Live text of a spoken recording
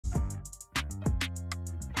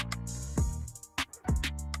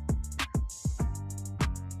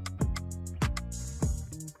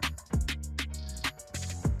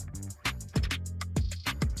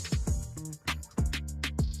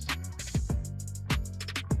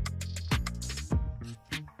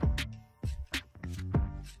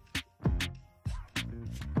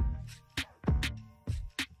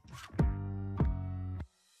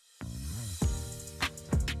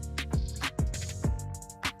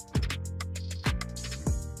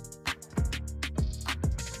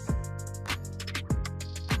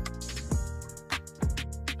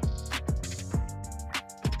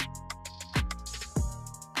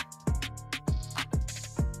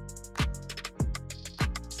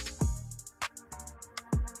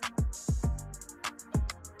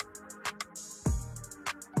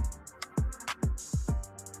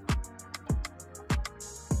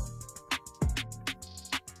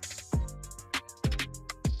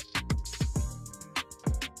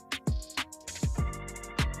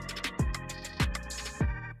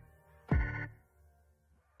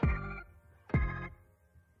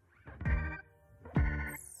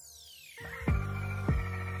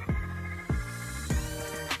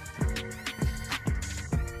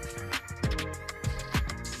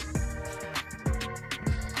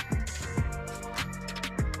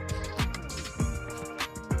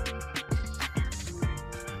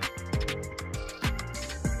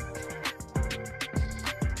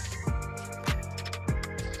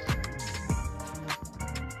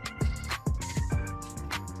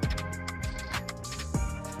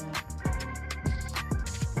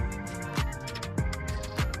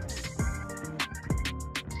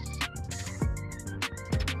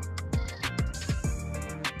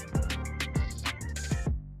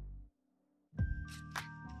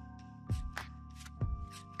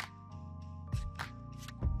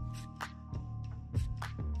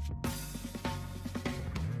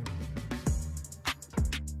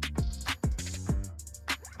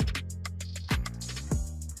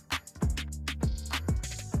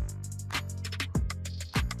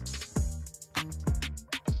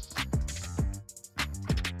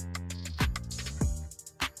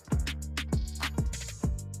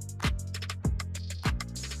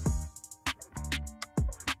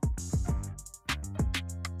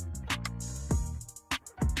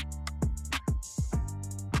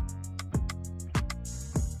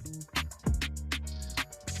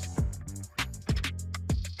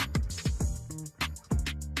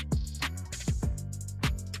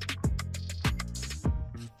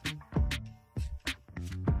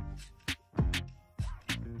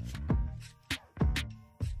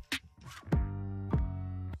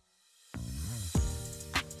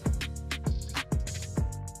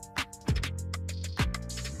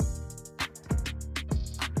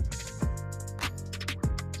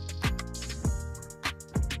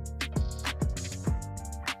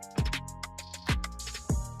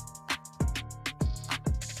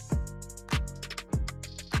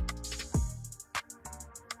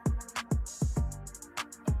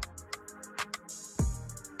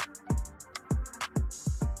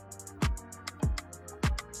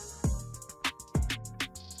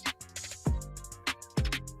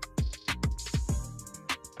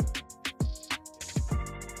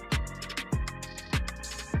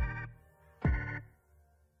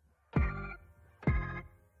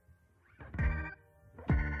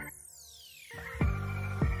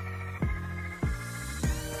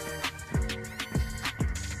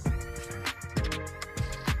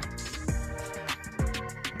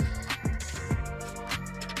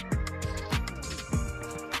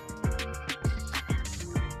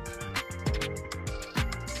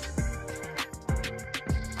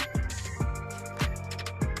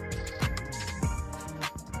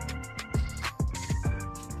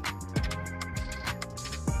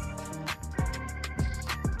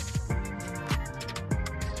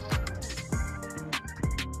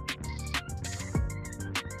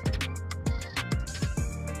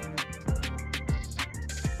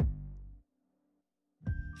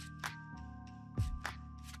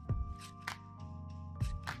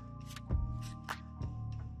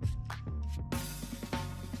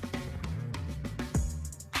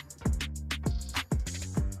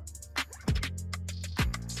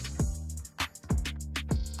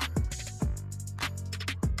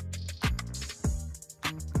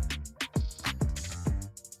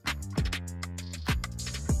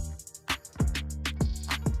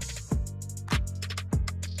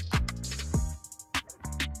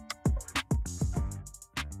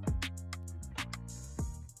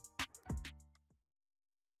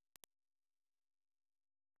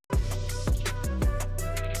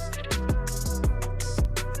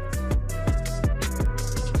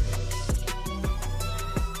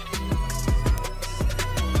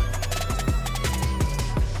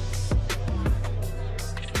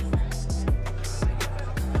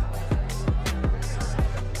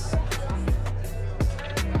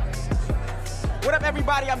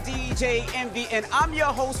everybody? I'm DJ Envy, and I'm your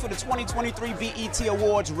host for the 2023 BET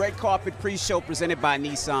Awards Red Carpet Pre-Show presented by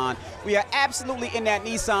Nissan. We are absolutely in that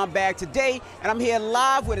Nissan bag today, and I'm here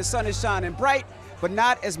live where the sun is shining bright, but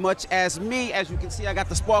not as much as me. As you can see, I got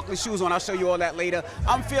the sparkly shoes on. I'll show you all that later.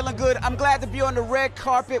 I'm feeling good. I'm glad to be on the red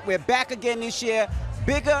carpet. We're back again this year.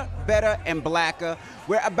 Bigger, better, and blacker.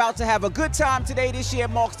 We're about to have a good time today. This year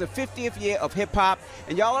marks the 50th year of hip-hop,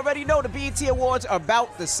 and y'all already know the BET Awards are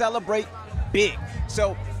about to celebrate big.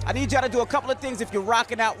 So I need y'all to do a couple of things if you're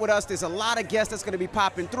rocking out with us. There's a lot of guests that's going to be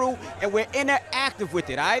popping through, and we're interactive with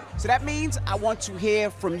it, all right? So that means I want to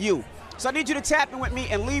hear from you. So I need you to tap in with me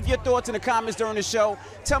and leave your thoughts in the comments during the show.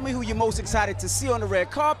 Tell me who you're most excited to see on the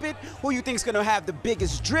red carpet, who you think is going to have the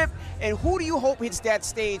biggest drip, and who do you hope hits that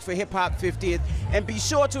stage for Hip Hop 50th. And be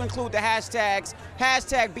sure to include the hashtags,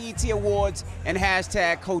 hashtag BET Awards, and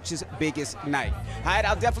hashtag Coach's Biggest Night. All right,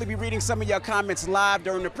 I'll definitely be reading some of your comments live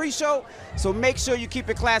during the pre-show, so make sure you keep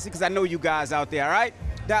it classy because I know you guys out there, all right?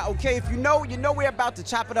 Now, okay, if you know we're about to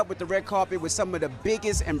chop it up with the red carpet with some of the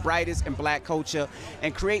biggest and brightest in black culture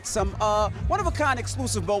and create some one-of-a-kind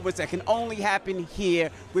exclusive moments that can only happen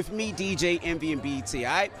here with me, DJ Envy, and BET, all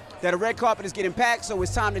right? Now, the red carpet is getting packed, so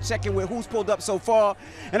it's time to check in with who's pulled up so far.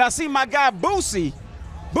 And I see my guy, Boosie.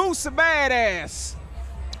 Boosie Badass.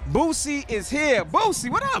 Boosie is here.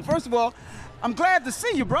 Boosie, what up? First of all, I'm glad to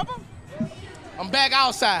see you, brother. I'm back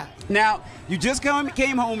outside. Now, you just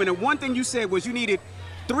came home, and the one thing you said was you needed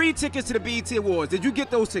 3 tickets to the BET Awards. Did you get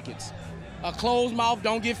those tickets? A closed mouth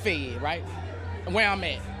don't get fed, right? Where I'm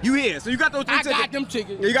at. You here, so you got those 3 tickets? I got them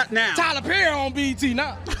tickets. You got now. Tyler Perry on BET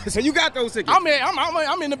now. So you got those tickets?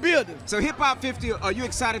 I'm in the building. So Hip Hop 50, are you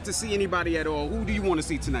excited to see anybody at all? Who do you want to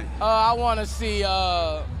see tonight? I want to see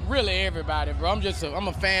really everybody, bro. I'm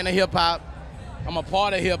a fan of hip hop. I'm a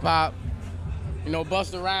part of hip hop. You know,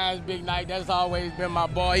 Busta Rhymes, Big Night, that's always been my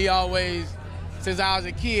boy. He always, since I was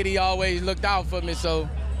a kid, he always looked out for me. So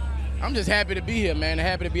I'm just happy to be here, man, and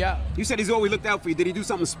happy to be out. You said he's always looked out for you. Did he do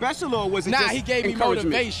something special, or was it just he gave me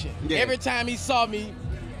motivation. Yeah. Every time he saw me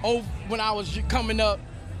when I was coming up,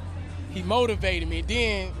 he motivated me.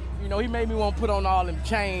 Then, you know, he made me want to put on all them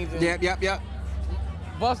chains. And Yep.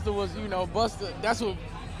 Busta was, you know, Busta, that's what,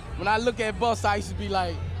 when I look at Busta, I used to be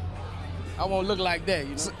like, I won't look like that,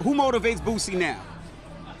 you know? So who motivates Boosie now?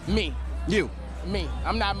 Me. You? Me.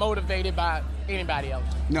 I'm not motivated by anybody else.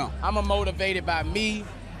 No. I'm motivated by me.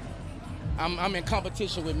 I'm in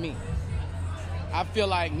competition with me. I feel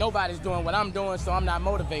like nobody's doing what I'm doing, so I'm not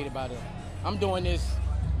motivated by them. I'm doing this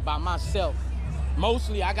by myself.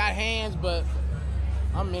 Mostly I got hands, but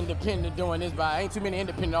I'm independent doing this by, ain't too many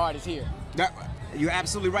independent artists here. You're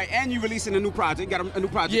absolutely right. And you're releasing a new project. Got a new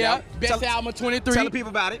project out. Best album of 23. Tell the people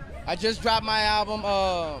about it. I just dropped my album.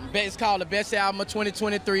 It's called the Best Album of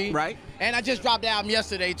 2023. Right. And I just dropped the album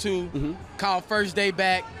yesterday too, called First Day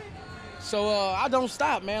Back. So I don't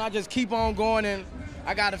stop, man. I just keep on going, and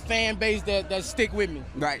I got a fan base that stick with me.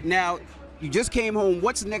 Right. Now, you just came home.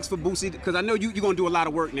 What's next for Boosie? Because I know you're going to do a lot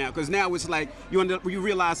of work now, because now it's like you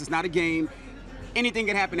realize it's not a game. Anything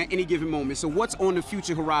can happen at any given moment. So what's on the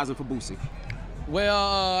future horizon for Boosie?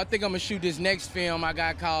 Well, I think I'm going to shoot this next film I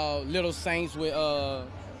got called Little Saints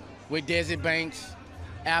with Desert Banks.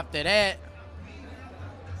 After that,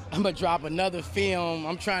 I'm going to drop another film.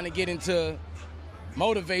 I'm trying to get into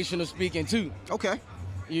motivational speaking too. Okay.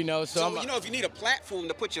 You know, so you know, if you need a platform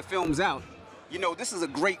to put your films out, you know, this is a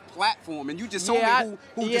great platform, and you just told me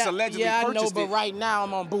who just allegedly purchased it. Yeah, I know, but right now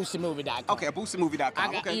I'm on BoosieMovie.com. Okay,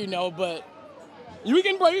 BoosieMovie.com. Okay. You know, but we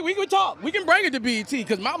can talk. We can bring it to BET,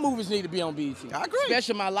 because my movies need to be on BET. I agree.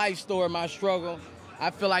 Especially my life story, my struggle. I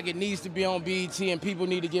feel like it needs to be on BET, and people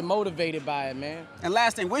need to get motivated by it, man. And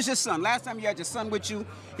last thing, where's your son? Last time you had your son with you,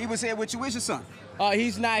 he was here with you. Where's your son?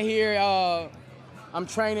 He's not here. I'm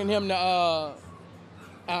training him to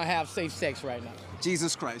have safe sex right now.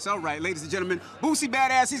 Jesus Christ. All right, ladies and gentlemen, Boosie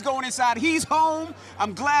Badass, he's going inside. He's home.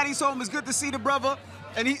 I'm glad he's home. It's good to see the brother.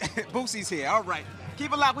 And Boosie's here. All right.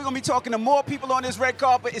 Keep it locked. We're going to be talking to more people on this red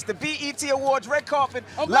carpet. It's the BET Awards red carpet.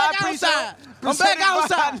 I'm back outside. I'm back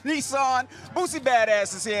outside. Nissan. Boosie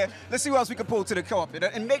Badass is here. Let's see what else we can pull to the carpet.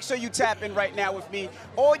 And make sure you tap in right now with me.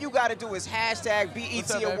 All you got to do is hashtag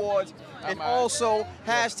BET Awards and also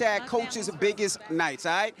hashtag Coach's Biggest Nights,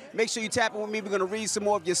 all right? Make sure you tap in with me. We're going to read some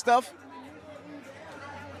more of your stuff.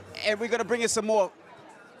 And we're going to bring in some more.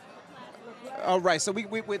 All right, so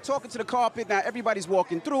we're talking to the carpet. Now, everybody's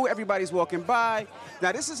walking through. Everybody's walking by.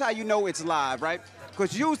 Now, this is how you know it's live, right?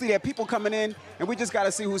 Because usually there are people coming in, and we just got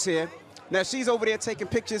to see who's here. Now, she's over there taking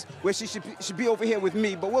pictures where she should be over here with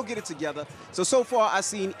me, but we'll get it together. So far, I've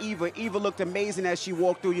seen Eva. Eva looked amazing as she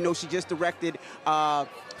walked through. You know, she just directed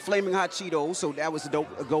Flaming Hot Cheetos, so that was a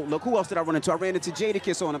goat look. Who else did I run into? I ran into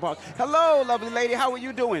Jadkiss on the park. Hello, lovely lady. How are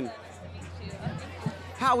you doing?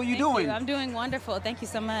 How are you doing? I'm doing wonderful. Thank you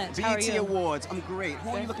so much. BET How are you? Awards. I'm great.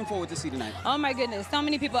 Who are you looking forward to see tonight? Oh my goodness, so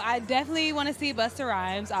many people. I definitely want to see Busta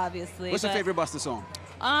Rhymes, obviously. What's your favorite Busta song?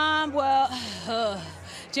 Well,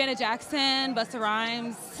 Janet Jackson, Busta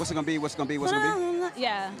Rhymes. What's it gonna be? What's it gonna be? What's it gonna be?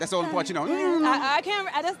 Yeah. That's the only part you know. I can't.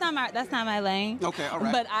 That's not my lane. Okay, all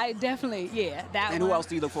right. But I definitely, that. And one. who else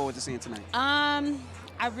do you look forward to seeing tonight?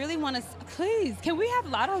 I really want to. Please, can we have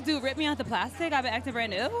Lotto do "Rip Me Out the Plastic"? I've been acting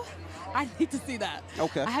brand new. I need to see that.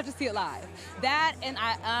 Okay. I have to see it live. That and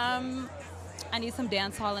I need some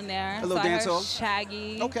dance hall in there. A little dance hall.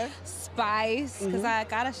 Shaggy. Okay. Spice, because I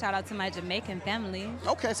got to shout out to my Jamaican family.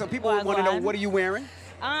 Okay, so people want to know, what are you wearing?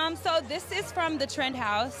 So this is from the Trend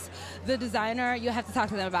House. The designer, you'll have to talk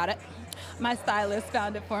to them about it. My stylist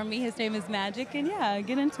found it for me. His name is Magic, and yeah,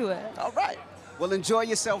 get into it. All right. Well, enjoy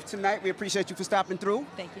yourself tonight. We appreciate you for stopping through.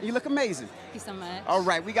 Thank you. You look amazing. Thank you so much. All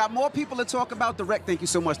right, we got more people to talk about the red. Thank you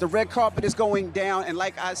so much. The red carpet is going down, and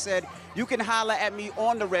like I said, you can holler at me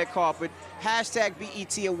on the red carpet, hashtag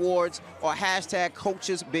BET Awards or hashtag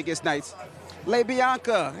Coach's Biggest Nights.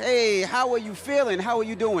 Libianca, hey, how are you feeling? How are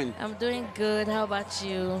you doing? I'm doing good. How about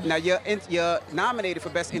you? Now, you're nominated for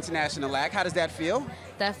Best International Act. How does that feel?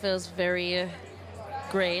 That feels very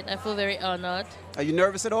great. I feel very honored. Are you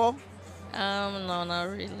nervous at all? No, not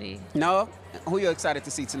really. No? Who are you excited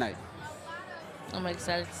to see tonight? I'm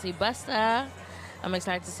excited to see Busta. I'm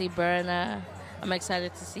excited to see Burna. I'm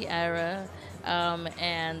excited to see Ira.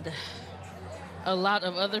 And a lot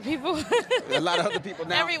of other people. A lot of other people.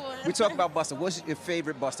 Now, everyone. We talk about Busta. What's your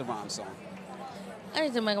favorite Busta Rhymes song? I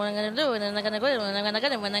need to make what I'm going to do, and then I'm going to go, and I'm going to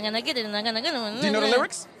get it, and I'm going to get it, and I'm going to get it. Do you know the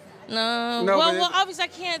lyrics? No. No, well, obviously I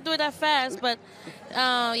can't do it that fast, but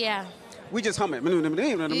yeah. We just hum it.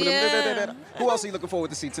 Yeah. Who else are you looking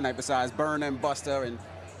forward to see tonight besides Burna and Busta? And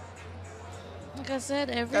like I said,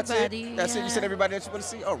 everybody. That's it? That's it? You said everybody that you want to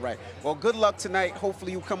see? All right. Well, good luck tonight.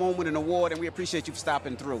 Hopefully you come home with an award, and we appreciate you for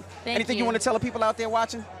stopping through. Anything you want to tell the people out there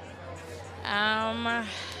watching?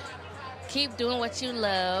 Keep doing what you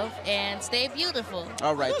love and stay beautiful.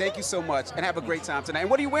 All right. Thank you so much, and have a great time tonight. And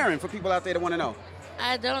what are you wearing for people out there that want to know?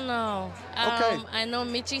 I don't know. Okay. I know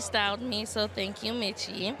Mitchie styled me, so thank you,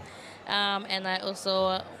 Mitchie. And I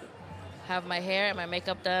also have my hair and my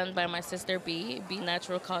makeup done by my sister B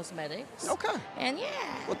Natural Cosmetics. Okay. And yeah.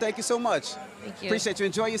 Well, thank you so much. Thank you. Appreciate you.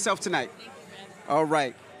 Enjoy yourself tonight. All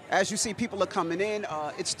right. As you see, people are coming in.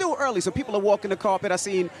 It's still early, so people are walking the carpet. I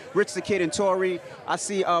seen Rich the Kid and Tori. I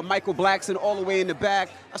see Michael Blackson all the way in the back.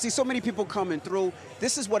 I see so many people coming through.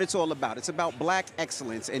 This is what it's all about. It's about black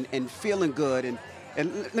excellence and feeling good. And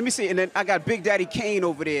let me see, and then I got Big Daddy Kane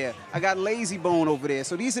over there. I got Layzie Bone over there.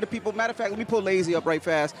 So these are the people. Matter of fact, let me pull Layzie up right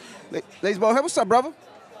fast. Layzie Bone, hey, what's up, brother?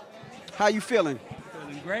 How you feeling?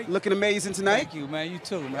 Feeling great. Looking amazing tonight? Thank you, man. You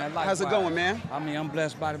too, man. Likewise. How's it going, man? I mean, I'm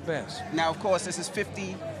blessed by the best. Now, of course, this is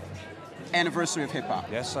 50th anniversary of hip-hop.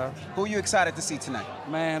 Yes, sir. Who are you excited to see tonight?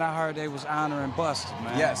 Man, I heard they was honoring Busta,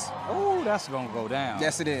 man. Yes. Oh, that's going to go down.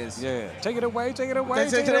 Yes, it is. Yeah. Take it away, take it away,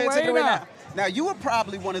 take it away now. Now, you were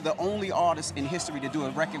probably one of the only artists in history to do a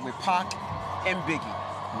record with Pac and Biggie.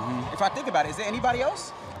 Mm-hmm. If I think about it, is there anybody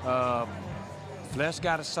else? Flesh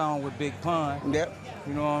got a song with Big Pun. Yep.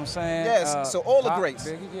 You know what I'm saying? Yes, so all the Pac, greats.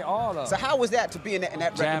 Biggie, yeah, all of them. So how was that to be in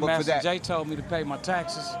that record book for that? Jay told me to pay my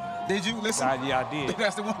taxes. Did you listen? Yeah, I did.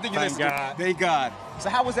 That's the one thing you Thank listened God. to. Thank God. So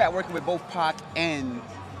how was that working with both Pac and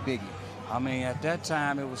Biggie? I mean, at that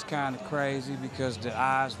time, it was kind of crazy because the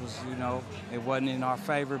odds was, you know, it wasn't in our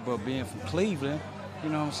favor, but being from Cleveland, you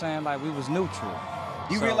know what I'm saying, like we was neutral.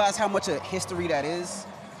 You realize how much of history that is?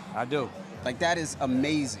 I do. Like, that is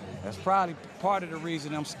amazing. That's probably part of the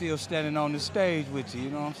reason I'm still standing on the stage with you, you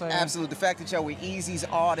know what I'm saying? Absolutely. The fact that y'all were Eazy's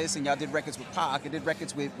artists and y'all did records with Pac and did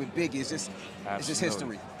records with Biggie, it's just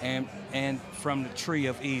history. And from the tree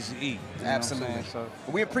of Eazy-E. Absolutely. So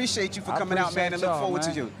we appreciate you for coming out, man, and look forward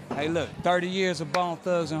to you. Hey, look, 30 years of Bone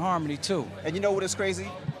Thugs and Harmony, too. And you know what is crazy?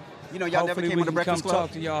 You know, y'all never came on the Breakfast Club.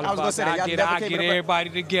 Talk to y'all I was going to say that. Y'all never came on the everybody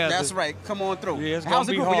together. That's right. Come on through. Yeah, it's How's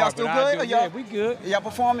the gonna group? be Y'all hard, still but good? Yeah, we good. Y'all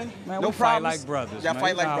performing? Man, no we problems? fight like brothers, Y'all man.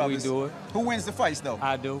 fight like How brothers. we do it. Who wins the fights, though?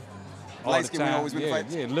 I do. Light skin winner always win the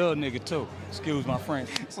fights? Yeah, little nigga, too. Excuse my French.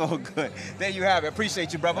 So good. There you have it.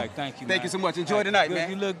 Appreciate you, brother. Hey, thank you, Thank man. you so much. Enjoy the night, good. man.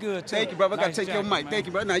 You look good, too. Thank you, brother. I got to Nice take your mic. man. Thank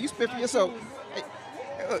you, brother. Now, you spit for yourself.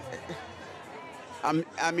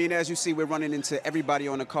 I mean, as you see, we're running into everybody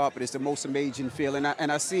on the carpet. It's the most amazing feeling.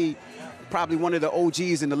 And I see probably one of the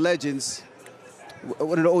OGs and the legends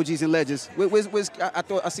one of the OGs and legends. I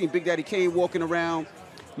thought I seen Big Daddy Kane walking around.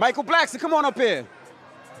 Michael Blackson, come on up here.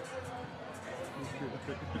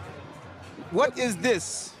 What is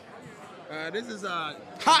this? This is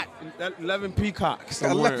hot 11 peacocks.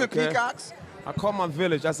 11 peacocks? I called my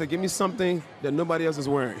village. I said, give me something that nobody else is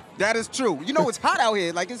wearing. That is true. You know it's hot out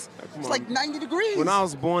here. Like it's like 90 degrees. When I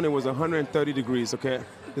was born, it was 130 degrees, okay?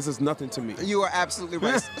 This is nothing to me. You are absolutely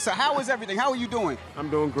right. So how is everything? How are you doing? I'm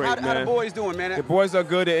doing great, man. How the boys doing, man? The boys are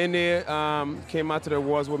good. They're in there. Came out to the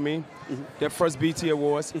awards with me. Their first BT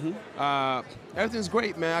Awards. Everything's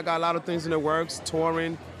great, man. I got a lot of things in the works,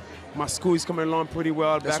 touring. My school is coming along pretty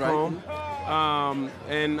well back home.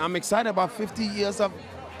 And I'm excited about 50 years of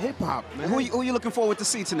hip-hop, man. Who are you looking forward to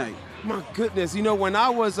see tonight? My goodness. You know, when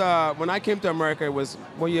I came to America, it was,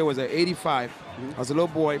 one year was at 85. I was a little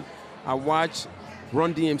boy. I watched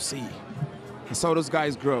Run DMC. I saw those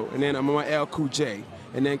guys grow. And then I'm on L Cool J.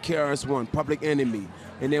 And then KRS-One, Public Enemy.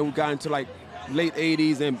 And then we got into like late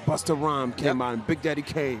 80s and Busta Rhymes came out and Big Daddy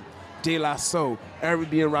Kane, De La Soul,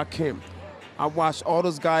 Arabian Rakim. I watched all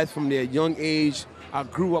those guys from their young age. I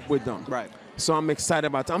grew up with them. Right. So I'm excited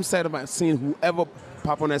about it. I'm excited about seeing whoever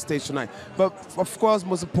pop on that stage tonight. But of course,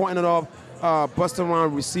 most important of all, Busta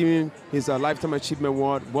Rhymes receiving his Lifetime Achievement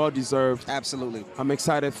Award, well deserved. Absolutely. I'm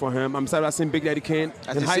excited for him. I'm excited about seeing Big Daddy Kane.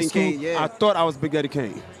 In high school, Kane, yeah. I thought I was Big Daddy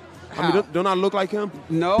Kane. How? I mean, don't I look like him?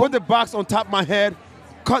 No. Put the box on top of my head,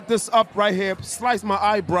 cut this up right here, slice my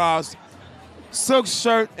eyebrows, silk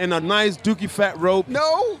shirt, and a nice dookie fat robe.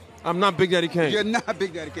 No. I'm not Big Daddy Kane. You're not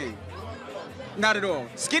Big Daddy Kane. Not at all.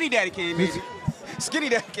 Skinny Daddy Kane, maybe. Skinny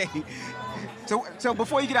Daddy Kane. So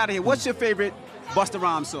before you get out of here, what's your favorite Busta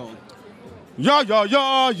Rhymes song? Yeah, yeah,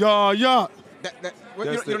 yeah, yeah, yeah.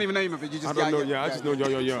 You don't even name of it. You just I don't know. Yeah, I just know yeah,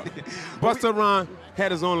 yeah, yeah. Busta Rhymes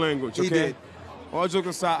had his own language. Okay. He did. All jokes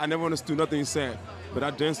aside, I never understood nothing he said, but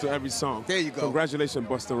I danced to every song. There you go. Congratulations,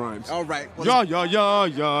 Busta Rhymes. All right. Well, yeah, yeah, yeah,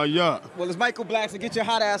 yeah, yeah. Well, it's Michael Blackson. Get your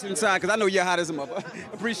hot ass inside, because I know you're hot as a mother.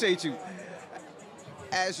 Appreciate you.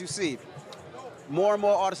 As you see, more and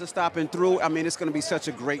more artists are stopping through. I mean, it's going to be such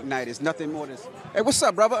a great night. It's nothing more than... Hey, what's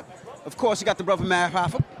up, brother? Of course, you got the brother, man,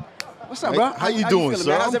 Hoffa. What's up, bro? How you doing, sir?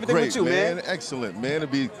 Man? How's everything great, with you, man? Excellent, man. To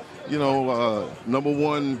be, you know,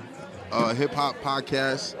 #1 hip-hop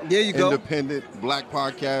podcast. There you go. Independent black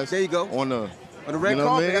podcast. There you go. On the red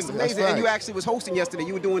carpet. That's amazing. That's right. And you actually was hosting yesterday.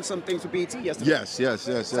 You were doing some things for BET yesterday. Yes.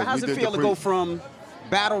 So how's it feel to go from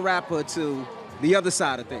battle rapper to the other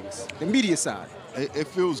side of things, the media side? It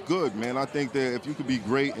feels good, man. I think that if you could be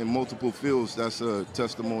great in multiple fields, that's a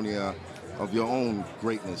testimony of your own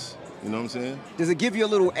greatness. You know what I'm saying? Does it give you a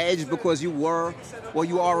little edge because you are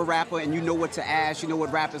a rapper and you know what to ask, you know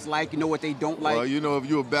what rappers like, you know what they don't like? Well, you know, if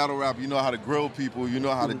you're a battle rapper, you know how to grill people, you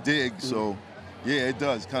know how to dig, so yeah, it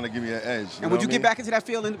does kind of give me an edge. And would you get back into that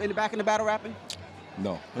field in the back in the battle rapping?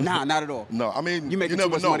 No. Nah, not at all. No, I mean, you make too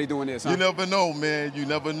much money doing this, huh? You never know, man. You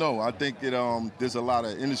never know. I think that there's a lot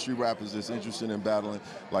of industry rappers that's interested in battling.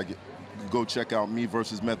 Like, go check out Me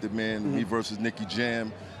versus Method Man, Me versus Nicky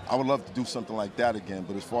Jam. I would love to do something like that again.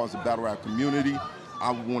 But as far as the battle rap community,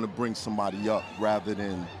 I would want to bring somebody up rather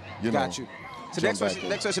than, you know. Got you. So next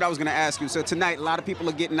question I was going to ask you. So tonight, a lot of people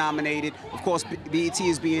are getting nominated. Of course, BET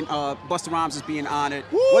is being, Busta Rhymes is being honored.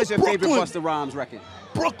 Woo, what is your Brooklyn. favorite Busta Rhymes record?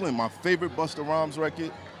 Brooklyn, my favorite Busta Rhymes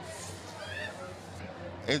record.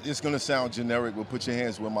 It's going to sound generic, but put your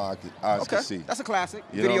hands where my eyes can see. That's a classic.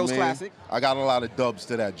 You know Video's what I mean? Classic. I got a lot of dubs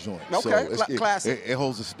to that joint. Okay, so classic. It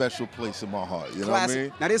holds a special place in my heart. You know Classic. what I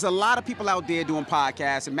mean? Now, there's a lot of people out there doing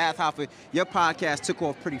podcasts, and Math Hoffa, your podcast took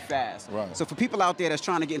off pretty fast. Right. So for people out there that's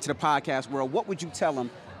trying to get into the podcast world, what would you tell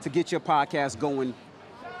them to get your podcast going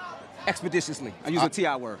expeditiously? I use a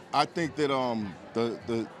TI word. I think that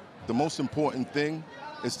the most important thing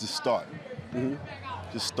is to start.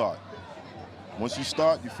 Just start. Once you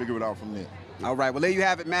start, you figure it out from there. All right, well, there you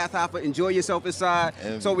have it, Math Hoffa. Enjoy yourself inside.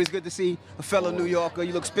 And it's always good to see a fellow New Yorker.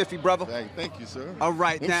 You look spiffy, brother. Thank you, sir. All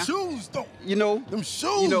right, them now. Shoes, though. You know. Them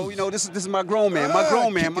shoes. You know, this is my grown man. My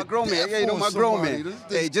grown man. Yeah, you know, my grown man.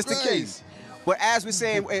 Hey, just in case. But as we're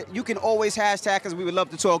saying, you can always hashtag, because we would love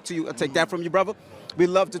to talk to you. I'll take that from you, brother. We'd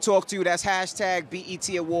love to talk to you. That's hashtag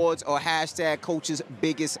BET Awards or hashtag Coach's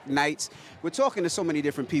Biggest Nights. We're talking to so many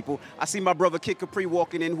different people. I see my brother Kid Capri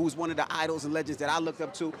walking in, who's one of the idols and legends that I looked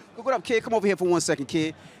up to. What up, kid? Come over here for 1 second,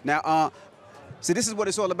 kid. Now, so this is what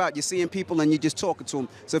it's all about. You're seeing people and you're just talking to them.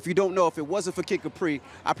 So if you don't know, if it wasn't for Kid Capri,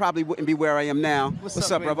 I probably wouldn't be where I am now. What's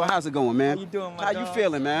up, brother? How's it going, man? How you doing, my How dog? you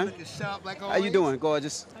feeling, man? Looking sharp like always. How you doing?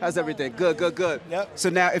 Gorgeous. How's everything? Good, good, good. Yep. So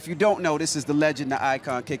now, if you don't know, this is the legend, the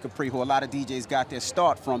icon, Kid Capri, who a lot of DJs got their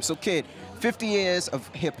start from. So, kid, 50 years of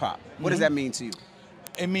hip-hop. What does that mean to you?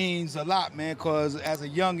 It means a lot, man, because as a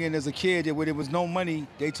youngin', as a kid, when there was no money,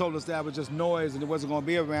 they told us that was just noise and it wasn't going to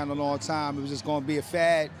be around a long time. It was just going to be a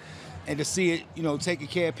fad. And to see it, you know, taking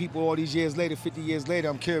care of people all these years later, 50 years later,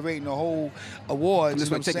 I'm curating the whole awards. This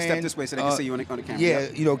way, take a step this way so they can see you on the camera. Yeah,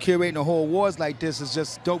 you know, curating the whole awards like this is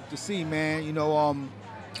just dope to see, man. You know,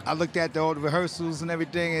 I looked at all the rehearsals and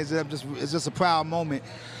everything. It's just a proud moment.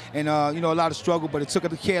 And, you know, a lot of struggle, but it took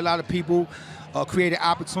care of a lot of people. Created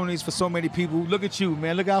opportunities for so many people. Look at you,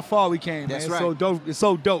 man. Look how far we came, That's man. right. So dope. It's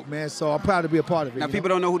so dope, man. So I'm proud to be a part of it. Now, people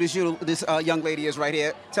don't know who this young lady is right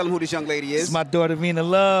here. Tell them who this young lady is. It's my daughter, Vina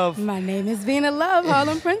Love. My name is Vina Love,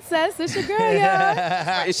 Harlem Princess. It's your girl, y'all.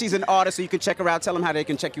 And she's an artist, so you can check her out. Tell them how they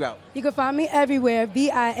can check you out. You can find me everywhere,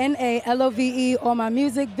 VinaLove, all my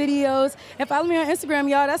music, videos. And follow me on Instagram,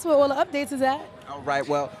 y'all. That's where all the updates is at. All right,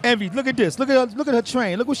 well. Envy, look at this. Look at her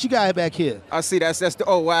train. Look what she got back here. I see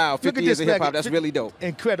oh, wow. 50 years of hip-hop. That's really dope.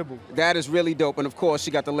 Incredible. That is really dope. And, of course,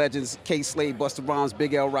 she got the legends, K-Slade, Busta Rhymes,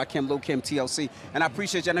 Big L, Rakim, Lil Kim, TLC. And I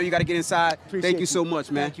appreciate you. I know you got to get inside. Thank you so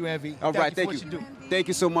much, man. Thank you, Envy. All right, thank you. Thank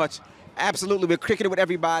you so much. Absolutely. We're kicking it with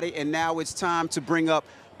everybody. And now it's time to bring up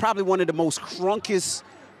probably one of the most crunkest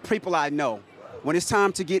people I know. When it's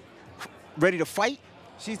time to get ready to fight,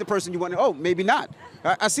 she's the person you want to, oh, maybe not.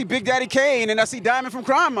 I see Big Daddy Kane and I see Diamond from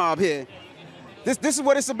Crime Mob here. This is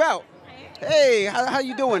what it's about. Hey, how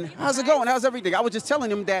you doing? How's it going? How's everything? I was just telling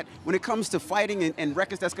him that when it comes to fighting and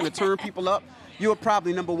records that's going to turn people up, you're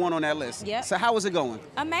probably #1 on that list. Yep. So how is it going?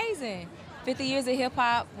 Amazing. 50 years of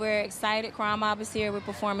hip-hop. We're excited. Crime Mob is here. We're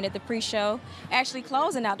performing at the pre-show. Actually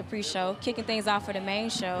closing out the pre-show, kicking things off for the main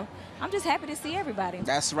show. I'm just happy to see everybody.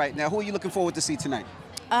 That's right. Now, who are you looking forward to see tonight?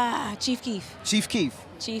 Chief Keef. Chief Keef.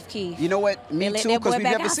 Chief Keef. You know what? Me too, because we've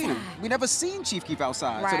never seen him. outside. We never seen Chief Keef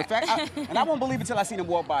outside. Right. So the fact, and I won't believe it until I seen him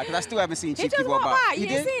walk by, because I still haven't seen Chief Keef walk by. You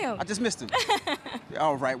didn't see him. I just missed him.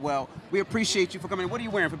 All right. Well, we appreciate you for coming. What are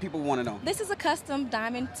you wearing for people who want to know? This is a custom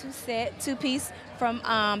diamond two-piece from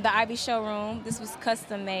the Ivy showroom. This was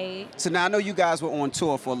custom made. So now I know you guys were on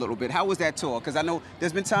tour for a little bit. How was that tour? Because I know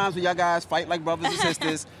there's been times when y'all guys fight like brothers and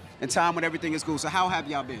sisters, and time when everything is cool. So how have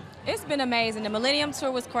y'all been? It's been amazing. The Millennium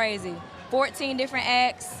Tour was crazy. 14 different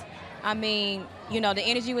acts. I mean, you know, the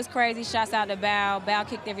energy was crazy. Shouts out to Bao. Bao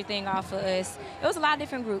kicked everything off for us. It was a lot of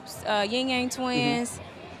different groups. Yin Yang Twins.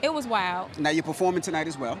 It was wild. Now you're performing tonight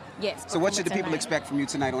as well. Yes. So what should the people tonight. expect from you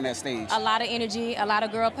tonight on that stage? A lot of energy, a lot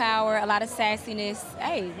of girl power, a lot of sassiness.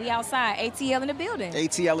 Hey, we outside. ATL in the building.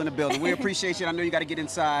 ATL in the building. We appreciate you. I know you got to get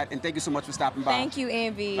inside, and thank you so much for stopping by. Thank you,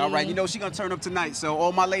 Envy. All right, you know she's going to turn up tonight, so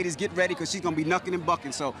all my ladies, get ready, because she's going to be knucking and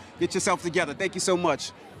bucking, so get yourself together. Thank you so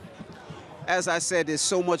much. As I said, there's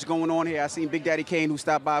so much going on here. I seen Big Daddy Kane, who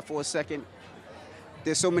stopped by for a second.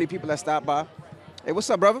 There's so many people that stopped by. Hey, what's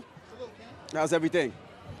up, brother? How's everything?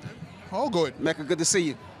 All good. Mecca, good to see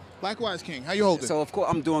you. Likewise, King. How you holding? So, of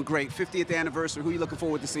course, I'm doing great. 50th anniversary. Who are you looking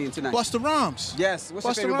forward to seeing tonight? Busta Rhymes. Yes. What's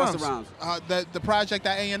your favorite Busta Rhymes? The project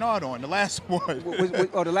I A&R'd on, the last one.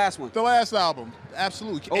 Oh, the last one? The last album.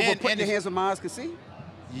 Absolutely. Over Putting Your Hands on Mine Can See?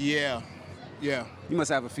 Yeah. Yeah. You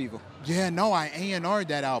must have a fever. Yeah, no, I A&R'd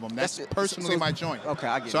that album. That's personally my joint. Okay,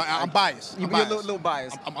 I get it. So I'm biased. You're a little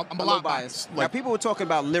biased. I'm a lot biased. Now, people were talking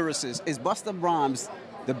about lyricists. Is Busta Rhymes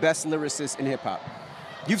the best lyricist in hip-hop?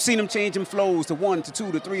 You've seen him changing flows to 1 to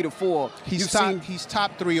 2 to 3 to 4. He's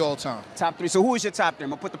top 3 all time. Top 3. So who is your top 3?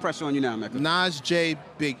 I'm gonna put the pressure on you now, Mecca. Nas, J,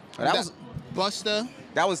 Big. That was Busta.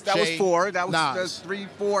 That was 4. That was 3,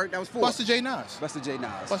 4. That was 4. Busta J Nas. Busta J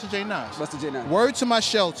Nas. Busta J Nas. Busta J Nas. Word to my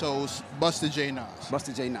shell toes. Busta J Nas.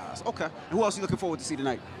 Busta J Nas. Okay. And who else are you looking forward to see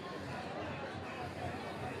tonight?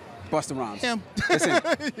 Busta Rhymes. Him. That's him.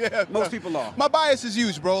 Yeah, Most people are. My bias is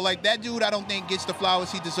huge, bro. Like, that dude, I don't think gets the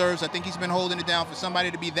flowers he deserves. I think he's been holding it down for somebody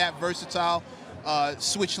to be that versatile,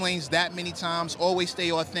 switch lanes that many times, always stay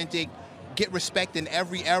authentic, get respect in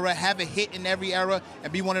every era, have a hit in every era,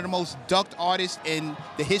 and be one of the most ducked artists in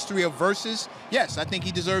the history of verses. Yes, I think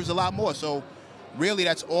he deserves a lot more. So, really,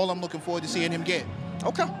 that's all I'm looking forward to seeing him get.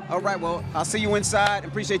 Okay. All right. Well, I'll see you inside.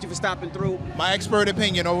 Appreciate you for stopping through. My expert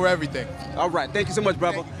opinion over everything. All right. Thank you so much,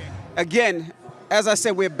 brother. Again, as I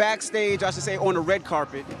said, we're backstage, I should say, on the red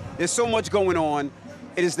carpet. There's so much going on.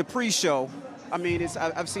 It is the pre-show. I mean,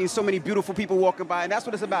 I've seen so many beautiful people walking by, and that's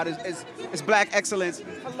what it's about. It's black excellence.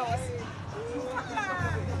 Hello.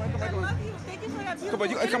 Come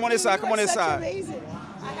on, come on inside. Come on inside.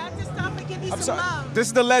 I had to stop and give you some love. This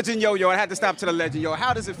is the legend yo-yo. I had to stop to the legend yo.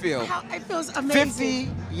 How does it feel? It feels amazing.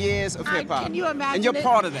 50 years of hip-hop. Can you imagine? And you're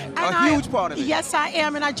part of that, a huge part of it. Yes, I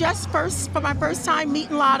am. And I just for my first time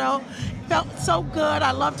meeting Lotto, felt so good.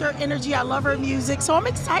 I loved her energy. I love her music. So I'm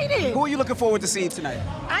excited. Who are you looking forward to seeing tonight?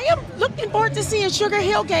 I am looking forward to seeing Sugar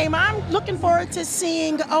Hill Game. I'm looking forward to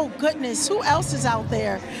seeing, oh goodness, who else is out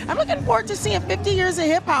there? I'm looking forward to seeing 50 Years of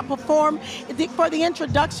Hip Hop perform for the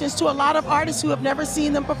introductions to a lot of artists who have never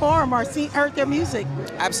seen them perform or heard their music.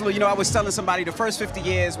 Absolutely. You know, I was telling somebody the first 50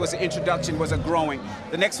 years was an introduction, was a growing.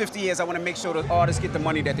 The next 50 years, I want to make sure the artists get the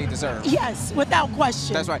money that they deserve. Yes, without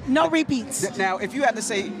question. That's right. No repeats. Now, if you had to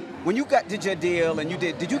say, when you did your deal and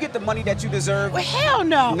did you get the money that you deserve? Well, hell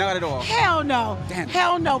no. Not at all. Hell no. Damn.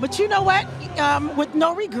 Hell no. But you know what? With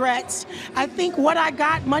no regrets, I think what I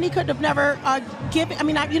got, money could have never given. I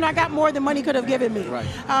mean, I got more than money could have given me. Right.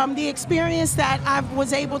 The experience that I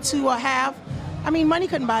was able to have. I mean, money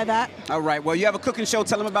couldn't buy that. All right. Well, you have a cooking show.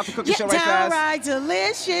 Tell them about the cooking show right fast. Downright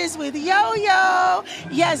Delicious with Yo-Yo.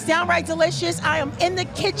 Yes, Downright Delicious. I am in the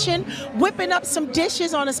kitchen whipping up some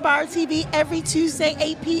dishes on Aspire TV every Tuesday,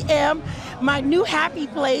 8 p.m. My new happy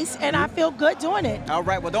place, and I feel good doing it. All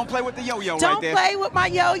right. Well, don't play with the yo-yo right there. Don't play with my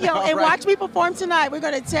yo-yo. And right. watch me perform tonight. We're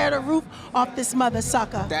going to tear the roof off this mother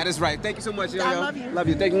sucker. That is right. Thank you so much, Yo-Yo. I love you. Love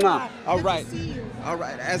you. Thank you, Mom. All Good right. to see you. All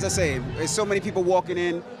right. As I say, there's so many people walking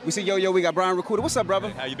in. We see Yo-Yo. We got Brian Rikuda. What's up, brother?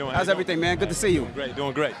 How you doing? How's everything, man? Good to see you.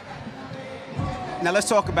 Doing great. Now, let's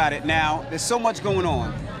talk about it. Now, there's so much going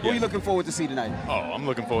on. Who are you looking forward to see tonight? Oh, I'm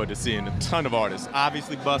looking forward to seeing a ton of artists.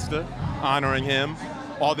 Obviously, Busta, honoring him.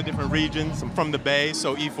 All the different regions. I'm from the Bay,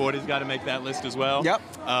 so E40's got to make that list as well. Yep.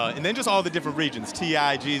 And then just all the different regions.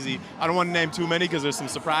 T.I., GHAZI. I don't want to name too many because there's some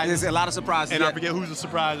surprises. There's a lot of surprises. And I forget who's a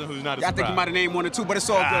surprise and who's not a surprise. I think you might have named one or two, but it's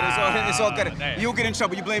all good. It's all good. Damn. You'll get in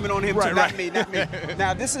trouble. You blame it on him too, not me.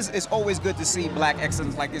 Now, it's always good to see black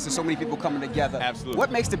excellence like this and so many people coming together. Absolutely.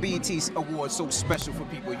 What makes the BET Awards so special for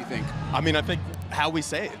people, you think? I mean, I think how we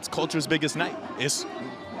say it, it's culture's biggest night. It's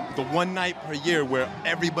the one night per year where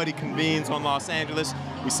everybody convenes on Los Angeles.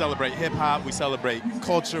 We celebrate hip hop, we celebrate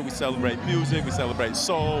culture, we celebrate music, we celebrate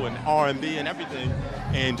soul and R&B and everything,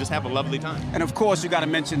 and just have a lovely time. And of course, you got to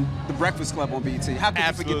mention the Breakfast Club on BET. How can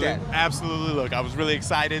you forget that? Absolutely. Look, I was really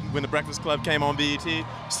excited when the Breakfast Club came on BET.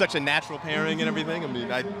 Such a natural pairing and everything. I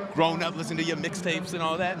mean, I'd grown up listening to your mixtapes and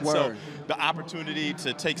all that. And so the opportunity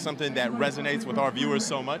to take something that resonates with our viewers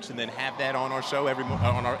so much and then have that on our show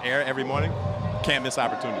on our air every morning. Can't miss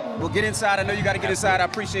opportunity. Well, get inside. I know you got to get inside. I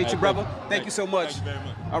appreciate you, brother. Thank you so much. Thank you very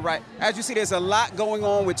much. All right. As you see, there's a lot going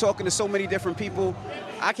on. We're talking to so many different people.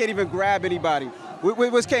 I can't even grab anybody.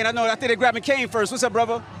 Where's Kane? I think they're grabbing Kane first. What's up,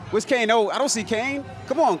 brother? Where's Kane? Oh, I don't see Kane.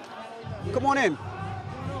 Come on. Come on in.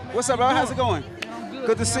 What's up, brother? How's it going?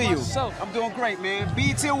 Good to see you. I'm doing great, man.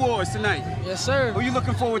 BET Awards tonight. Yes, sir. Who you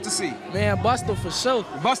looking forward to see? Man, Busta for sure.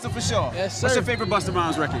 Busta for sure. Yes, sir. What's your favorite Busta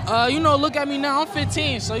Rhymes record? You know, Look at Me Now. I'm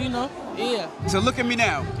 15, so you know. Yeah. So Look at Me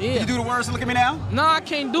Now. Yeah. Can you do the words to Look at Me Now? No, I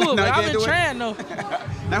can't do it, No, but you I've can't been do it? trying though.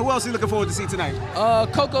 Now, who else are you looking forward to see tonight?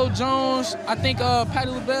 Coco Jones. I think Patti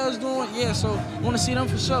LaBelle's doing. Yeah, so want to see them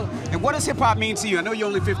for sure. And what does hip hop mean to you? I know you're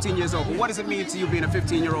only 15 years old, but what does it mean to you being a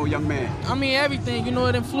 15-year-old young man? I mean everything. You know,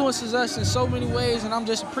 it influences us in so many ways, and I'm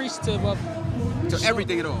just appreciative of it. So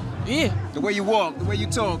everything at all? Yeah. The way you walk, the way you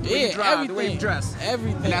talk, the way you drive, everything. the way you dress.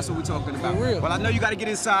 Everything. And that's what we're talking about. For real. Well, I know you got to get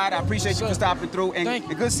inside. I appreciate you for stopping through.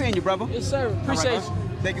 And good seeing you, brother. Yes, sir. Appreciate you.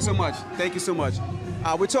 Thank you so much. Thank you so much.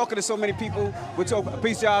 We're talking to so many people. We're talking.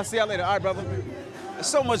 Peace, y'all. See y'all later. All right, brother. There's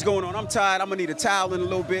so much going on. I'm tired. I'm going to need a towel in a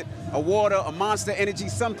little bit, a water, a Monster Energy,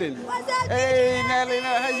 something. What's up, Hey, Natalie.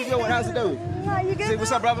 How you doing? How's it doing? How you good? See,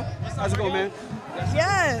 what's up, brother? How's it going, man?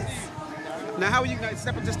 Yes. Now, how are you guys?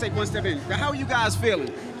 Just take one step in. Now, how are you guys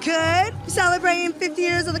feeling? Good. Celebrating 50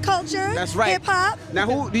 years of the culture. That's right. Hip hop. Now,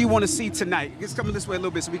 who do you want to see tonight? Just coming this way a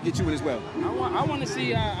little bit so we can get you in as well. I want to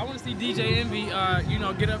see DJ Envy. You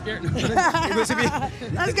know, get up there. Let's go,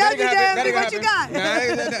 DJ Envy. What you got?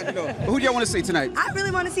 No. Who do y'all want to see tonight? I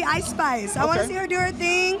really want to see Ice Spice. I want to see her do her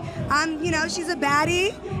thing. You know, she's a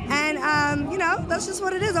baddie, and you know, that's just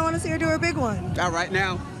what it is. I want to see her do her big one. All right,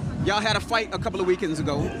 now. Y'all had a fight a couple of weekends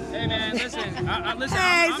ago. Hey man, listen.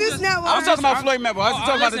 Hey, Zeus Network. I was talking about Floyd Mayweather. I was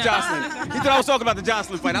talking about the Jocelyn. He thought I was talking about the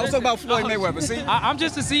Jocelyn fight. I was talking about Floyd Mayweather. See, I'm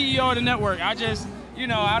just the CEO of the network. I just, you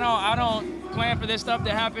know, I don't plan for this stuff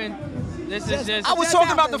to happen. This is just. I was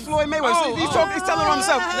talking about the Floyd Mayweather. He's telling on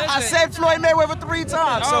himself. I said Floyd Mayweather 3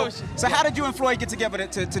 times. So how did you and Floyd get together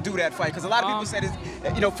to do that fight? Because a lot of people said,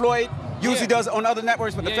 you know, Floyd usually does on other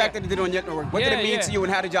networks, but the fact that he did it on your network, what did it mean to you,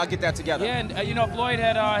 and how did y'all get that together? Yeah, and you know, Floyd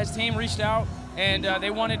had his team reached out, and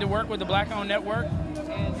they wanted to work with the Black-owned network,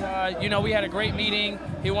 and you know, we had a great meeting.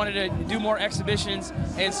 He wanted to do more exhibitions,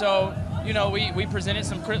 and so you know, we presented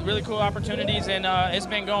some really cool opportunities, and it's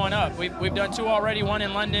been going up. We've done 2 already, one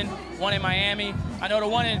in London, one in Miami. I know the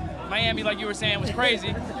one Miami, like you were saying, was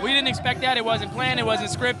crazy. We didn't expect that. It wasn't planned. It wasn't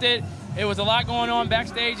scripted. It was a lot going on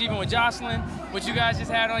backstage, even with Jocelyn, which you guys just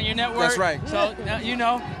had on your network. That's right. So, you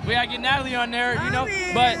know, we got to get Natalie on there, you know.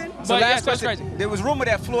 But so yes, last that's question, crazy. there was rumor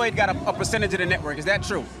that Floyd got a percentage of the network. Is that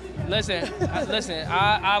true? Listen,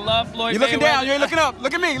 I love Floyd. You're looking down, you ain't looking up.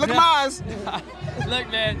 Look at me, look at my eyes. Look,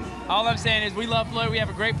 man, all I'm saying is we love Floyd. We have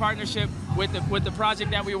a great partnership with the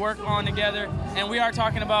project that we work on together, and we are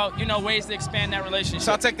talking about, you know, ways to expand that relationship.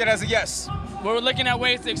 So I'll take that as a yes. We're looking at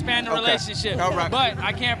ways to expand the relationship. All right. But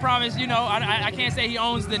I can't promise, you know, I can't say he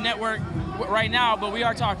owns the network right now, but we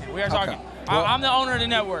are talking. We are talking. Well, I'm the owner of the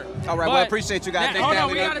network. All right, well, I appreciate you guys. Hold on,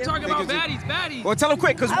 we got to talk about baddies. Well, tell them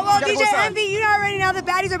quick, because well, DJ Envy, you know already now the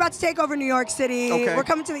baddies are about to take over New York City. Okay. We're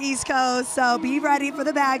coming to the East Coast, so be ready for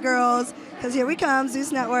the bad girls, because here we come,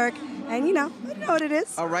 Zeus Network. And you know what it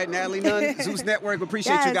is. All right, Natalie Nunn, Zeus Network. We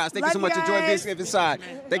appreciate you guys. Thank you so much. Enjoy being safe inside.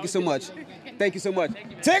 Thank you so much. Thank you so much.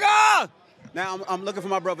 Tigger! Now I'm looking for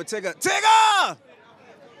my brother Tigger. Tigger!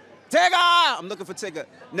 Tigger! I'm looking for Tigger.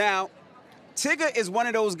 Now, Tigger is one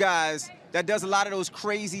of those guys that does a lot of those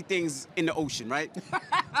crazy things in the ocean, right?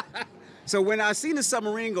 So when I seen the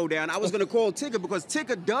submarine go down, I was going to call Tigger because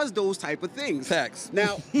Tigger does those type of things. Facts.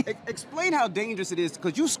 Now, explain how dangerous it is,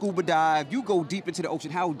 because you scuba dive, you go deep into the ocean,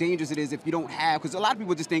 how dangerous it is if you don't have, because a lot of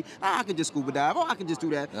people just think, I can just scuba dive, I can just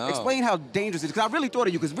do that. No. Explain how dangerous it is, because I really thought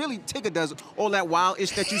of you, because really Tigger does all that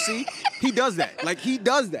wild-ish that you see. He does that. Like, he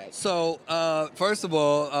does that. So, first of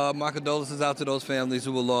all, my condolences out to those families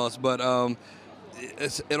who were lost, but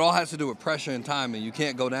it all has to do with pressure and timing. You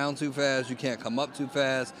can't go down too fast, you can't come up too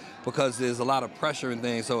fast, because there's a lot of pressure and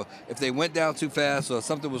things. So if they went down too fast or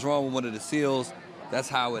something was wrong with one of the seals, that's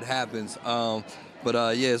how it happens. But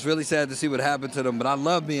yeah, it's really sad to see what happened to them, but I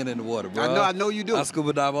love being in the water, bro. I know you do. I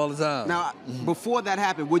scuba dive all the time. Now, before that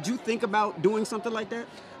happened, would you think about doing something like that?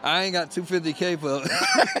 I ain't got $250K for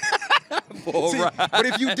See, but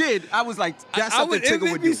if you did, I was like, that's something Tigger would do.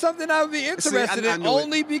 It would be something I would be interested in,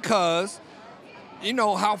 only because, you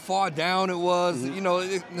know, how far down it was, you know,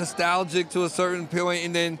 nostalgic to a certain point,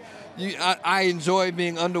 and then I enjoy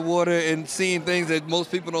being underwater and seeing things that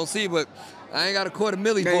most people don't see, but I ain't got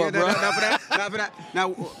 $250,000 for it, bro. Not for that.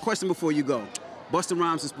 Now, question before you go. Busta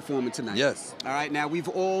Rhymes is performing tonight. Yes. All right, now we've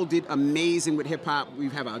all did amazing with hip-hop. We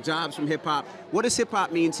have our jobs from hip-hop. What does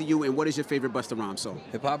hip-hop mean to you, and what is your favorite Busta Rhymes song?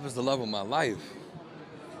 Hip-hop is the love of my life.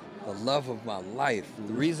 The love of my life.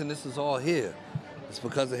 The reason this is all here is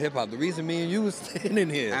because of hip-hop. The reason me and you are standing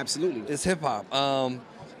here. Absolutely. It's hip-hop.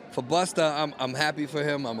 For Busta, I'm happy for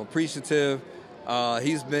him. I'm appreciative.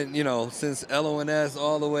 He's been, you know, since LONS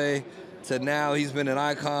all the way to now, he's been an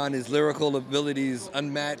icon. His lyrical abilities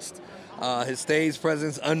unmatched. His stage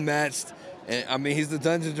presence unmatched. And, I mean, he's the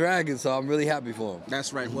Dungeon Dragon, so I'm really happy for him.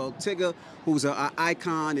 That's right. Well, Tigger, who's an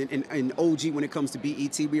icon and OG when it comes to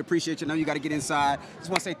BET, we appreciate you. Now you got to get inside. Just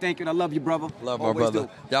want to say thank you, and I love you, brother. Love my Always brother.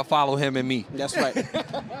 do. Y'all follow him and me. That's right.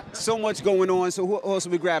 So much going on. So who else are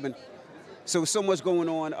we grabbing? So much going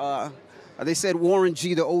on. They said Warren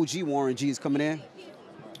G, the OG Warren G, is coming in.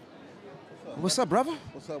 What's up, brother?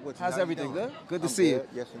 What's up with you? How's How everything? you Good? Good to I'm see good.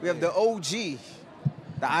 you. Yes, we have the OG,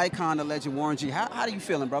 the icon, the legend, Warren G. How are you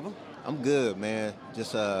feeling, brother? I'm good, man.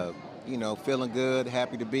 Just, you know, feeling good,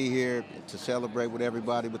 happy to be here to celebrate with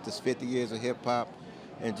everybody with this 50 years of hip-hop,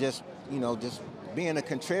 and just, you know, just being a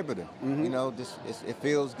contributor. You know, just it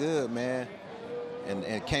feels good, man,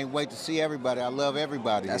 and can't wait to see everybody. I love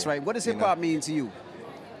everybody. That's here, right. What does you know? hip-hop mean to you?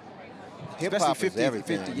 Hip-hop is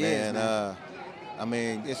everything, 50 years, man. I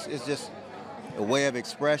mean, it's just a way of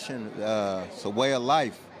expression. It's a way of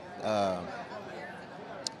life.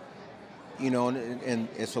 You know, and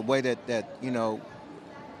it's a way that, you know,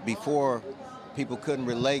 before people couldn't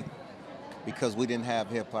relate because we didn't have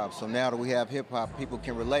hip-hop. So now that we have hip-hop, people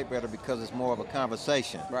can relate better because it's more of a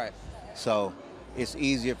conversation. Right. So it's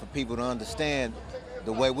easier for people to understand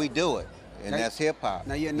the way we do it, and that's hip-hop.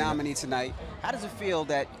 Now you're a nominee tonight. How does it feel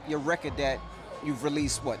that your record that you've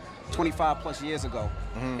released, 25 plus years ago,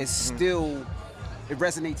 is still, it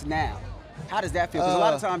resonates now? How does that feel? Because a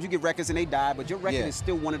lot of times you get records and they die, but your record is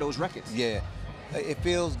still one of those records. Yeah, it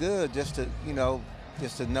feels good just to, you know,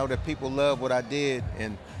 that people love what I did,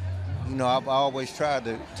 and, you know, I've always tried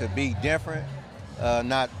to be different,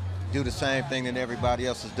 not do the same thing that everybody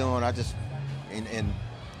else is doing. I just, and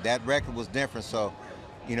that record was different, so,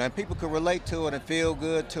 you know, and people could relate to it and feel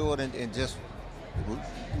good to it, and just,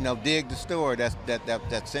 you know, dig the story that's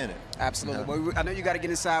in it. Absolutely. You know? Well, I know you got to get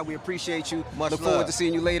inside. We appreciate you. Much Look forward love. to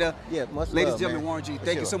seeing you later. Yeah, much Ladies love, and gentlemen, man. Warren G, For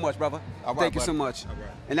thank you sure. so much, brother. All right, Thank you buddy. so much. All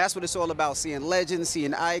right. And that's what it's all about, seeing legends,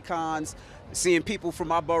 seeing icons, seeing people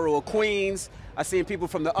from our borough of Queens. I seen people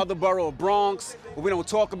from the other borough of Bronx, what we don't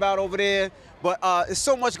talk about over there. But there's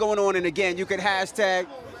so much going on, and again, you can hashtag.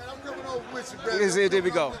 There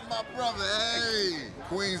we go. My brother, hey,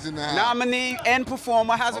 Queens in the house. Nominee and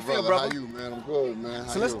performer. How's it feel, brother? How you, man? I'm good, man.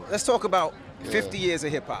 How So let's talk about 50 years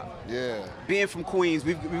of hip hop. Yeah. Being from Queens,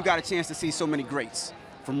 we've got a chance to see so many greats.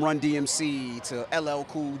 From Run DMC to LL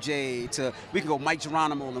Cool J to we can go Mike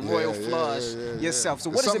Geronimo and Royal Flush, yourself.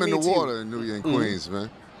 So what does it mean to you? Something in the water in New York and Queens, man.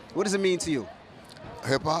 What does it mean to you?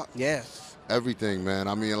 Hip hop? Yeah. Everything, man.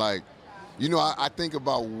 I mean, like, you know, I think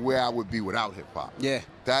about where I would be without hip hop. Yeah.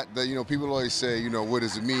 That you know, people always say, you know, what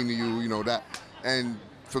does it mean to you? You know that, and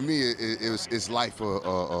for me, it's life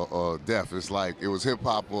or death. It's like it was hip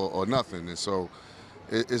hop or nothing, and so.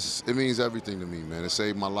 It means everything to me, man. It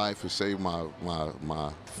saved my life. It saved my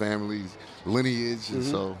family's lineage, and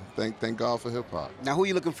so thank God for hip hop. Now, who are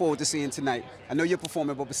you looking forward to seeing tonight? I know you're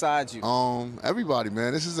performing, but besides you, everybody,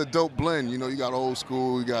 man. This is a dope blend. You know, you got old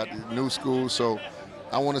school, you got new school. So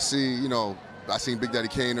I want to see. You know, I seen Big Daddy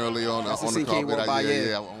Kane early on the carpet.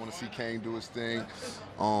 I want to see Kane do his thing.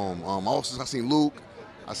 Also, I seen Luke.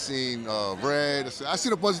 I seen Red. I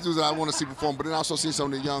seen a bunch of dudes that I want to see perform, but then I also seen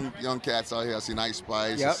some of the young cats out here. I seen Ice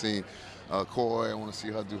Spice. Yep. I seen Koi. I want to see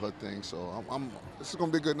her do her thing. So this is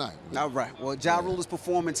gonna be a good night. All right. Well, Ja Rule is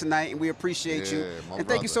performing tonight, and we appreciate you. My and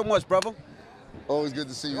thank you so much, brother. Always good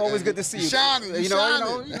to see you. Always good to see you. Shining. You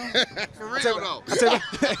shining. For real though. So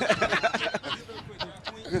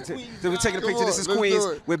we're taking a picture. This is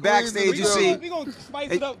Queens. We're backstage, you see. We're going to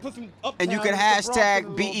spice it up, put some up. And you can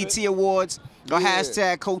hashtag BET Awards or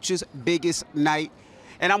hashtag Coach's Biggest Night.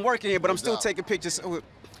 And I'm working here, but I'm still taking pictures. I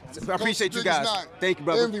appreciate you guys. Thank you,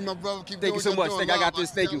 brother. My brother. Keep Thank you so much. I got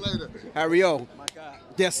this. Thank you. Harry-O.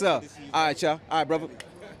 Yes, sir. All right, y'all. All right, brother.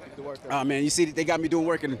 Oh, man, you see, they got me doing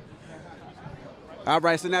work. All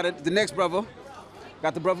right, so now the next brother,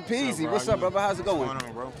 got the brother Peezy. What's up, brother? How's it going? What's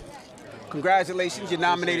going on, bro? Congratulations, you're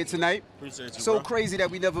nominated tonight. Appreciate you, so bro. crazy that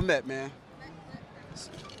we never met, man.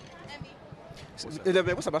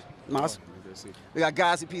 What's up, bro? Miles? We got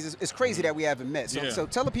GHAZI pieces. It's crazy that we haven't met. So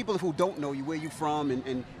tell the people who don't know you where you from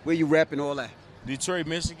and where you rep and all that. Detroit,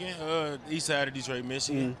 Michigan, east side of Detroit,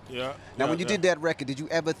 Michigan. Yeah. Now, when you did that record, did you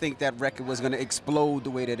ever think that record was going to explode the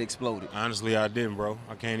way that it exploded? Honestly, I didn't, bro.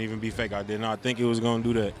 I can't even be fake. I did not think it was going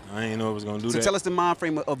to do that. I didn't know it was going to do that. So tell us the mind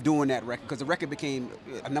frame of doing that record, because the record became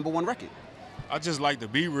a #1 record. I just like to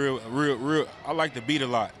be real. I like to beat a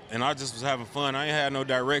lot, and I just was having fun. I ain't had no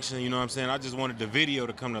direction, you know what I'm saying? I just wanted the video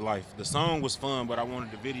to come to life. The song was fun, but I wanted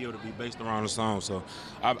the video to be based around the song. So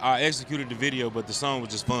I executed the video, but the song was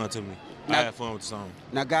just fun to me. I had fun with the song.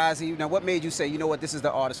 Now, GHAZI, what made you say, you know what, this is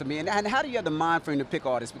the artist for me? And how do you have the mind frame to pick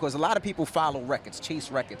artists? Because a lot of people follow records,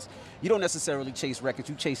 chase records. You don't necessarily chase records,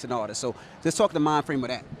 you chase an artist. So let's talk the mind frame of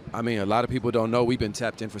that. I mean, a lot of people don't know we've been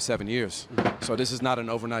tapped in for 7 years. So this is not an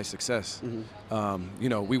overnight success. You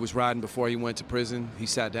know, we was riding before he went to prison. He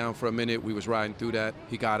sat down for a minute. We was riding through that.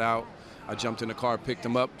 He got out. I jumped in the car, picked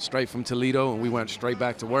him up straight from Toledo, and we went straight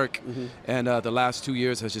back to work. And the last 2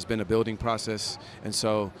 years has just been a building process. And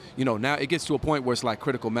so, you know, now it gets to a point where it's like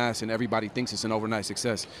critical mass and everybody thinks it's an overnight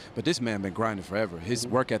success. But this man been grinding forever. His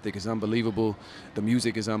work ethic is unbelievable. The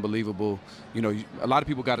music is unbelievable. You know, a lot of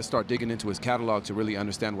people got to start digging into his catalog to really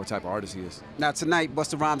understand what type of artist he is. Now, tonight,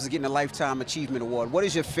 Busta Rhymes is getting a Lifetime Achievement Award. What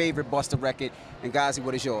is your favorite Busta record? And GHAZI,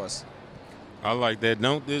 what is yours? I like that.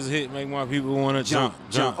 Don't this hit make my people want to jump.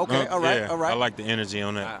 Okay, all right, yeah, all right. I like the energy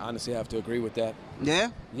on that. I honestly have to agree with that.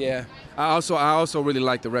 Yeah? Yeah. I also really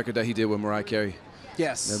like the record that he did with Mariah Carey.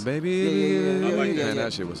 Yes. The baby. Yeah.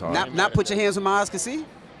 That shit was hard. Not Put Your Hands Where My Eyes Can See?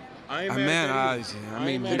 I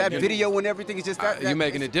mean, that video and everything is just that. You're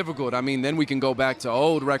making it difficult. I mean, then we can go back to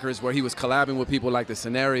old records where he was collabing with people like The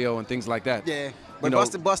Scenario and things like that. Yeah. But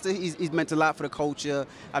Busta, he's meant a lot for the culture.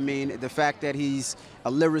 I mean, the fact that he's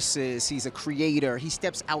a lyricist, he's a creator, he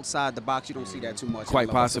steps outside the box. You don't see that too much. Quite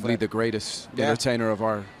possibly the greatest entertainer of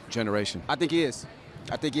our generation. I think he is.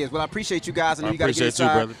 Well, I appreciate you guys. I know you got to get inside.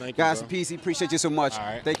 You, brother. Thank guys, you, bro. Peezy, appreciate you so much. All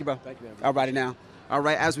right. Thank you, bro. Thank you, man. All righty now. All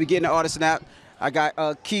right, as we get in the artist now, I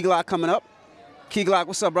got Key Glock coming up. Key Glock,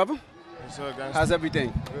 what's up, brother? What's up, guys? How's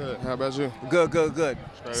everything? Good. How about you? Good.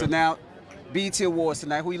 Straight So up. now, BET Awards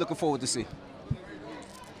tonight. Who are you looking forward to see?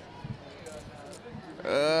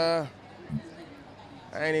 I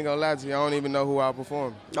ain't even gonna lie to you. I don't even know who I'll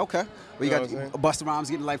perform. Okay. Well, you got Busta Rhymes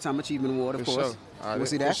getting a Lifetime Achievement Award, of For course. sure. All right, We'll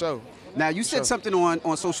see for that. sure. Now, you said sure. something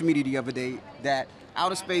on social media the other day that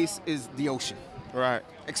outer space is the ocean. Right.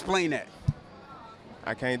 Explain that.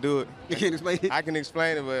 I can't do it. You can't explain it? I can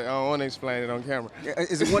explain it, but I don't want to explain it on camera.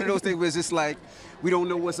 Is it one of those things where it's just like, we don't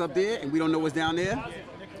know what's up there and we don't know what's down there?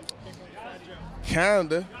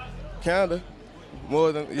 Kinda. Kinda.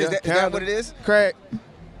 More than, yeah. Is that what it is? Crack.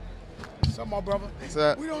 What's up, my brother? What's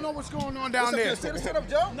up? We don't know what's going on down there. Sit up,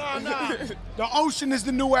 Joe. Nah. The ocean is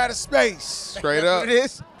the new outer space. Straight up. It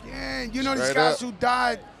is? Yeah, you know these Straight guys up. who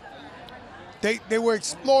died, they were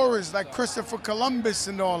explorers like Christopher Columbus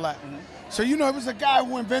and all that. So, you know, it was a guy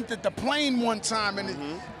who invented the plane one time, and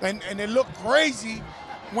it looked crazy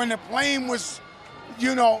when the plane was,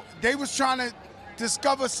 you know, they was trying to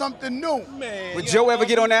discover something new. Man, Would Joe ever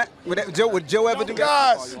get on that? Would Joe ever do that?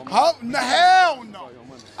 Guys, hell no.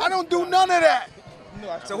 I don't do none of that.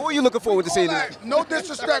 So who are you looking forward to seeing tonight? No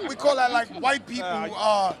disrespect, we call that like white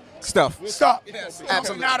people Stuff. Yes,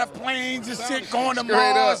 absolutely. Out of planes and shit, going to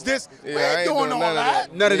Mars, this. Yeah, we I ain't ain't doing doing all none of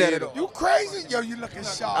that. None of that at all. You crazy? Yo, you looking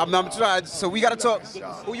sharp. I'm trying. So we got to talk.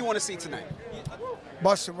 Who you want to see tonight?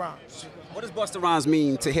 Busta Rhymes. What does Busta Rhymes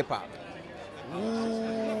mean to hip hop?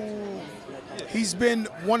 He's been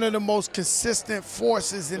one of the most consistent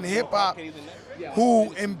forces in hip hop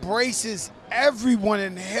who embraces everyone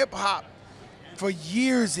in hip hop for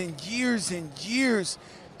years and years and years.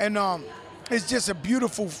 And it's just a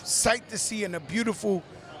beautiful sight to see and a beautiful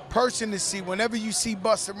person to see. Whenever you see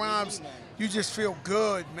Busta Rhymes, you just feel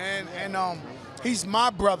good, man. And he's my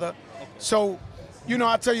brother. So, you know,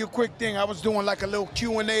 I'll tell you a quick thing. I was doing like a little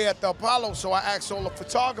Q&A at the Apollo, so I asked all the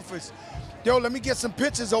photographers, yo, let me get some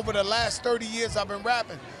pictures over the last 30 years I've been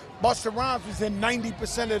rapping. Busta Rhymes was in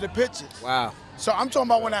 90% of the pictures. Wow. So I'm talking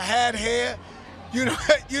about when I had hair,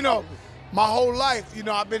 you know, my whole life, you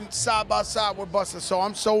know, I've been side by side with Busta. So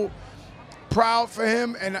I'm so proud for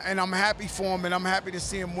him, and I'm happy for him, and I'm happy to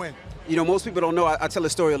see him win. You know, most people don't know, I tell a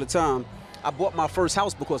story all the time. I bought my first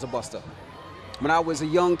house because of Busta. When I was a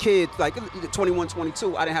young kid, like 21,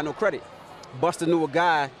 22, I didn't have no credit. Busta knew a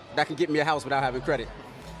guy that can get me a house without having credit.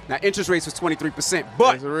 Now, interest rates was 23%,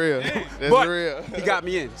 but That's real. That's real. He got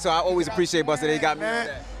me in. So I always appreciate Busta that he got me in.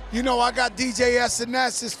 You know, I got DJ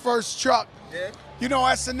SNS his first truck. Yeah. You know,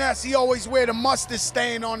 SNS, he always wear the mustard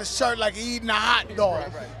stain on his shirt like he eating a hot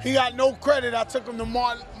dog. He got no credit. I took him to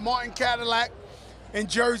Martin Cadillac in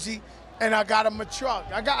Jersey, and I got him a truck.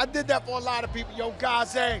 I did that for a lot of people. Yo,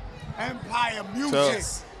 guys, hey, Empire Music.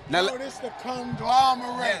 Yes. Now, Yo, this the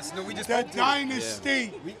conglomerate. Yes, no, we just the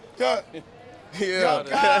dynasty. Yeah. Yo,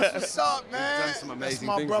 guys, what's up, man? Done some amazing That's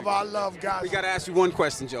my things brother. with I you. love guys. We got to ask you one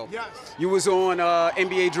question, Joe. Yes. You was on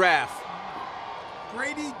NBA Draft.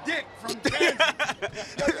 Grady Dick from Kansas.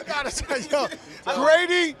 Yo, you gotta say, yo,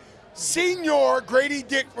 Grady Senior, Grady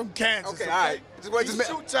Dick from Kansas. Okay, all right. He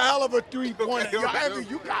shoots a hell of a three-pointer. Yo, Evie,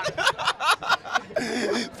 you got it.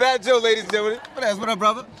 Fat Joe, ladies and gentlemen. What up,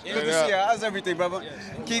 brother? Yeah. Good to see you. How's everything, brother?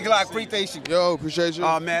 Key Glock, appreciate you. Yo, appreciate you.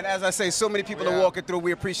 Oh man, as I say, so many people are walking through.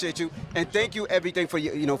 We appreciate you, and thank you everything for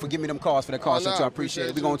you know for giving me them calls for the car show. Too. I appreciate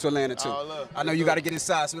it. We're going to Atlanta too. I know you got to get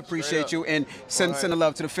inside, so we appreciate you and send the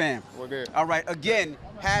love to the fam. All right, again,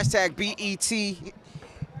 hashtag BET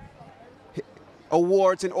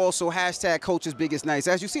Awards and also hashtag Coach's Biggest Nights.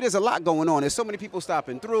 As you see, there's a lot going on. There's so many people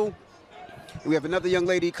stopping through. We have another young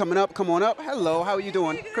lady coming up. Come on up. Hello, how are you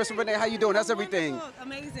doing? Kristen Renee, how you doing? How's everything?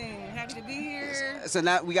 Amazing. Happy to be here. So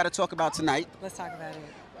now we got to talk about tonight. Let's talk about it.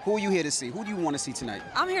 Who are you here to see? Who do you want to see tonight?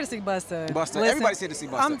 I'm here to see Busta. Busta. Listen, Everybody's here to see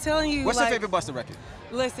Busta. I'm telling you. What's like, your favorite Busta record?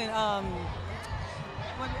 Listen, where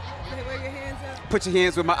your hands up? Put your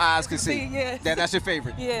hands where my eyes can see. Yes. That's your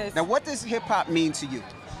favorite. Yes. Now, what does hip hop mean to you?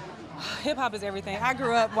 Hip hop is everything. I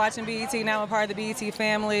grew up watching BET. Now I'm a part of the BET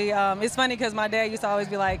family. It's funny because my dad used to always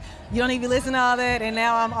be like, "You don't even listen to all that," and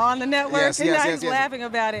now I'm on the network, and now he's laughing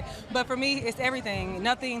about it. But for me, it's everything.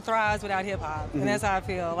 Nothing thrives without hip hop, and that's how I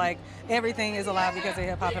feel. Like everything is alive because of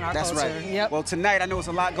hip hop in our culture. That's right. Yep. Well, tonight I know there's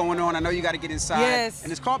a lot going on. I know you got to get inside. Yes.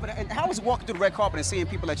 And this carpet. And how is it walking through the red carpet and seeing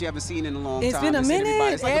people that you haven't seen in a long time? It's been a and seeing minute.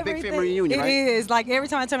 everybody? It's like a big family reunion, right? It is. Like every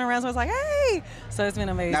time I turn around, so it's like, hey. So it's been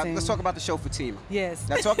amazing. Now let's talk about the show for Tima. Yes.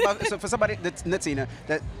 Now talk about so for somebody that's Natina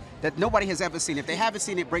that nobody has ever seen. If they haven't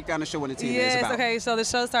seen it, break down the show when Natina is about. Okay. So the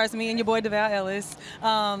show starts me and your boy DeVal Ellis.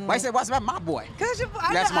 Why say what's about my boy? Cause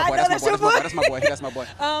that's my boy. That's my boy. That's my boy.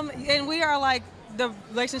 And we are like the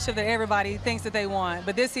relationship that everybody thinks that they want.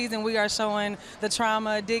 But this season we are showing the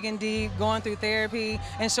trauma, digging deep, going through therapy,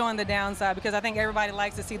 and showing the downside because I think everybody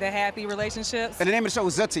likes to see the happy relationships. And the name of the show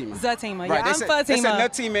is Zatima. Zatima, right. Yeah, I'm Fatima. They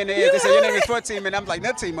said Nutima in the end. They said your name is Fatima, and I'm like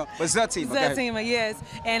Nutima, but Zatima. Zatima, yes.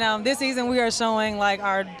 And this season we are showing like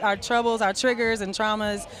our troubles, our triggers and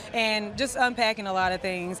traumas, and just unpacking a lot of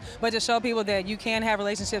things. But to show people that you can have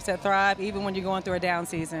relationships that thrive even when you're going through a down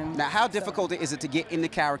season. Now, how difficult is it to get in the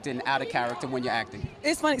character and out of character when you're acting?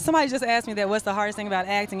 It's funny. Somebody just asked me that. What's the hardest thing about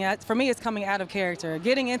acting? For me, it's coming out of character.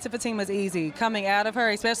 Getting into Fatima's easy. Coming out of her,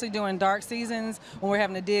 especially during dark seasons when we're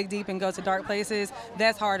having to dig deep and go to dark places,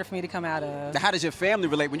 that's harder for me to come out of. Now, how does your family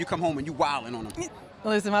relate when you come home and you wilding on them?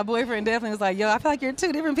 Listen, my boyfriend definitely was like, yo, I feel like you're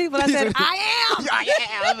two different people. I said, I am. I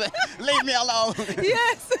am. Leave me alone.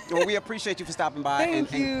 Yes. Well, we appreciate you for stopping by.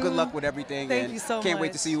 Thank you. And good luck with everything. Thank you so much. Can't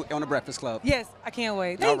wait to see you on the Breakfast Club. Yes, I can't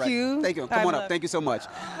wait. Thank you. Thank you. Come on up. Thank you so much.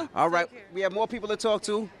 All right. We have more people to talk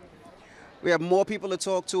to. We have more people to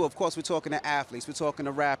talk to. Of course, we're talking to athletes. We're talking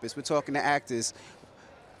to rappers. We're talking to actors.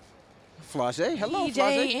 Flau'jae, hello,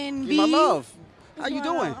 Flau'jae. You my love. How you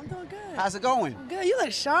doing? I'm doing good. How's it going? Good. You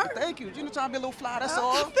look sharp. Thank you. You know, trying to be a little fly, that's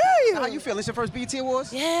all. I feel you. How you feeling? It's your first BET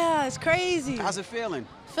Awards? Yeah, it's crazy. How's it feeling?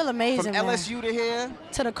 Feel amazing, From man. LSU to here?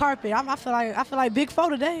 To the carpet. I feel like Big 4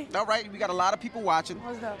 today. All right, we got a lot of people watching.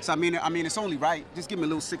 What's up? So I mean, it's only right. Just give me a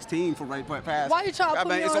little 16 for right past. Why you trying to put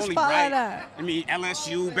me it's on the only spot right. like that? I mean,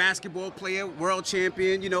 LSU basketball player, world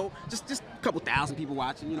champion. You know, just a couple thousand people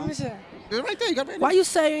watching. You know. Let me see. Right there, you got right Why there. you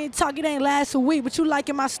say you ain't talk, it ain't last a week, but you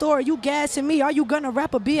liking my story, you gassing me? Are you gonna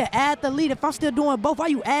rap or be an athlete? If I'm still doing both, why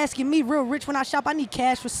you asking me? Real rich when I shop, I need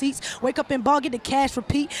cash receipts. Wake up and ball, get the cash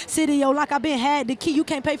repeat. City, yo, like I been had the key. You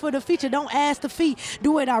can't pay for the feature, don't ask the fee.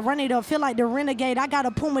 Do it, I run it up, feel like the renegade. I got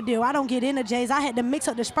a Puma deal, I don't get in the J's. I had to mix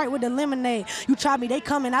up the Sprite with the lemonade. You try me, they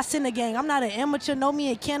coming, I send the gang. I'm not an amateur, know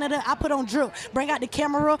me in Canada, I put on drip. Bring out the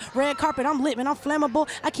camera, red carpet, I'm lit, man, I'm flammable.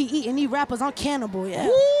 I keep eating these rappers, I'm cannibal, yeah.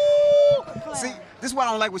 Woo! See, this is why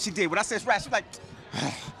I don't like what she did. When I said rap, she's like,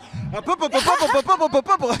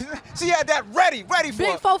 she had that ready for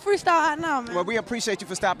Big it. 4 freestyle out now, man. Well, we appreciate you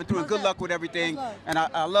for stopping through, and good luck with everything. And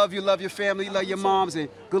I love you, love your family, love your moms, and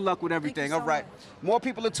good luck with everything. All right. More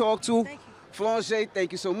people to talk to. Flau'jae,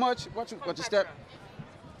 thank you so much. Watch your step.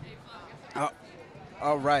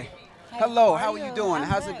 All right. Hello, how are you doing?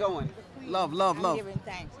 How's it going? Love.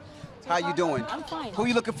 How you doing? I'm fine. Who are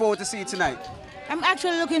you looking forward to see tonight? I'm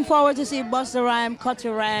actually looking forward to see Busta Rhymes, Cutty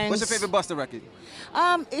Ranks. What's your favorite Busta record?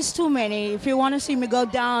 It's too many. If you want to see me go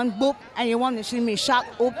down, boop, and you want to see me shock,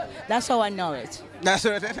 oop, that's how I know it. That's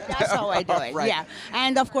how I do it, right. yeah.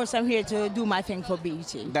 And of course, I'm here to do my thing for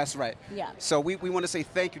BET. That's right. Yeah. So we want to say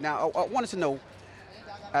thank you. Now, I wanted to know,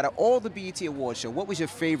 out of all the BET Awards show, what was your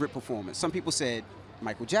favorite performance? Some people said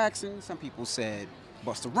Michael Jackson. Some people said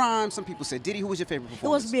Busta Rhymes. Some people said Diddy. Who was your favorite It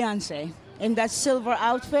was performance? Beyonce in that silver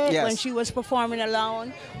outfit Yes. when she was performing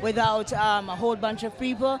alone without a whole bunch of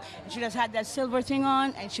people. She just had that silver thing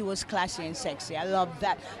on, and she was classy and sexy. I love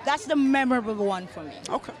that. That's the memorable one for me.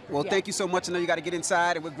 Okay. Well, Yeah. thank you so much. I know you got to get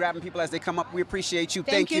inside, and we're grabbing people as they come up. We appreciate you.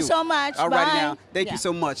 Thank you so much. All righty Bye. now. Thank Yeah. you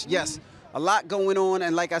so much. Yes. A lot going on,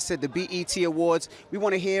 and like I said, the BET Awards, we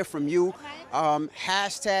want to hear from you.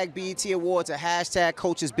 Hashtag BET Awards or hashtag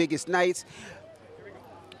Coach's Biggest Nights.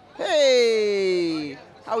 Hey,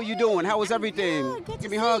 how are you doing? How was everything?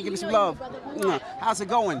 Give me a hug, give me some love. How's it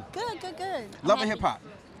going? Good. Love and hip hop.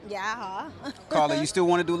 Yeah. Karlie, you still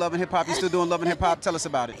want to do Love and Hip Hop? You still doing Love and Hip Hop? Tell us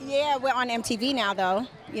about it. Yeah, we're on MTV now, though.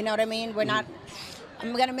 You know what I mean? We're not.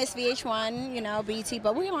 I'm gonna miss VH1, BET,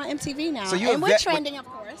 but we're on MTV now, So you're and a we're vet trending, of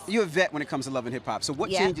course. You're a vet when it comes to Love and Hip Hop. So what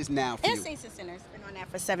Yeah. changes now for and you? Saints and Sinners, been on that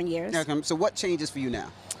for 7 years. Okay, so what changes for you now?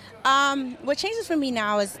 What changes for me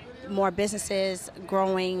now is more businesses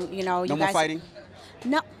growing. No you more guys, fighting?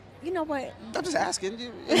 No, you know what? I'm just asking.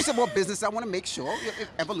 You said more business. I want to make sure.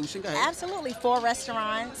 Evolution, go ahead. Absolutely, 4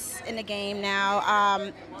 restaurants in the game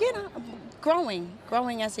now. Growing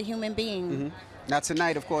as a human being. Mm-hmm. Now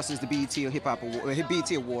tonight, of course, is the BET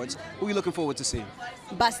BET Awards. Who are you looking forward to seeing?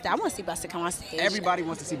 Busta. I want to see Busta come on stage. Everybody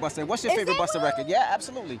wants to see Busta. What's your Is favorite there Busta record? Yeah,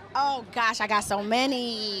 absolutely. Oh gosh, I got so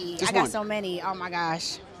many. Just I got one. so many. Oh my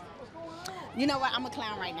gosh. You know what? I'm a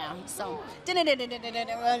clown right now. So.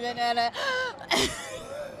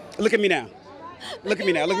 Look at me now. Look at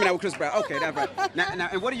me now with Chris Brown. Okay, that's right. Now,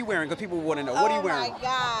 and what are you wearing? Because people want to know. What are you wearing? Oh my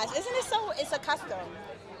gosh. Isn't it so? It's a custom.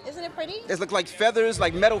 Isn't it pretty? It looks like feathers,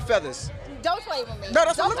 like metal feathers. Don't play with me. No,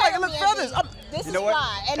 that's what Don't it look like. play It with look me, feathers. Andy. This You is know what?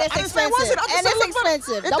 fly, and it's I didn't say it expensive. wasn't. I just And said it's it looked better.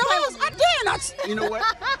 expensive. It Don't play does. with me. I did. You know what?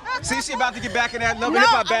 See, she about to get back in that Love and No, Hip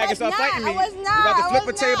Hop bag I and was start not. fighting me. I was You not. about to I flip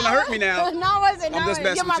was a table and not. hurt me now. No, I wasn't. I'm just You're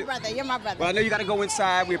messing my with you. brother. You're my brother. Well, I know you got to go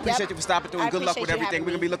inside. We appreciate you for stopping through, and good luck with appreciate you everything. having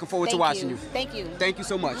We're going to be me. looking forward to Thank watching you. Thank you. Thank you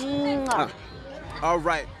so much. Mwah. All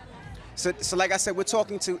right. So like I said, we're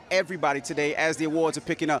talking to everybody today as the awards are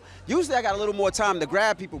picking up. Usually I got a little more time to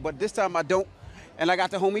grab people, but this time I don't. And I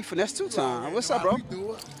got the homie Finesse 2 time. What's up, bro?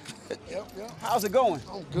 Yep. How's it going?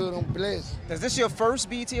 I'm good. I'm blessed. Is this your first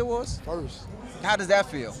BET Awards? First. How does that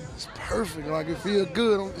feel? It's perfect. Like, it feels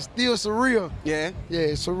good. It's still surreal. Yeah? Yeah,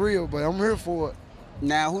 it's surreal, but I'm here for it.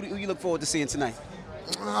 Now, who you look forward to seeing tonight?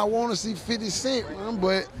 I want to see 50 Cent, man,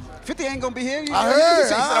 but 50 ain't gonna be here. I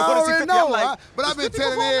heard. I already know. Like, but I've been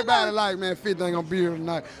telling everybody, like, man, 50 ain't gonna be here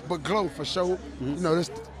tonight. But Glow for sure. You know,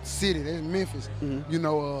 this city, this Memphis. You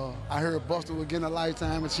know, I heard Buster was getting a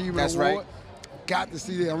Lifetime Achievement Award. Right. Got to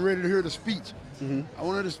see that. I'm ready to hear the speech. I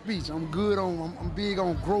wanted the speech. I'm good on. I'm big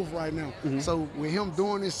on growth right now. So with him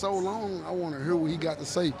doing this so long, I want to hear what he got to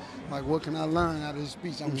say. Like, what can I learn out of his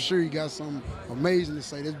speech? I'm sure he got something amazing to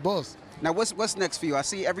say. This bust. Now, what's next for you? I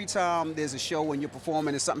see every time there's a show and you're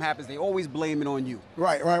performing and something happens, they always blame it on you.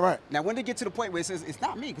 Right. Now, when they get to the point where it says it's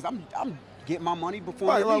not me, because I'm getting my money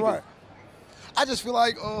before I leave. Right. I just feel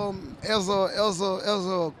like as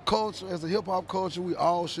a culture, as a hip hop culture, we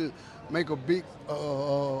all should make a big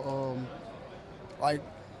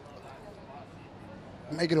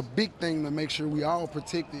make it a big thing to make sure we all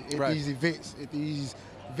protected at these events, at these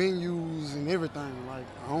venues and everything. Like,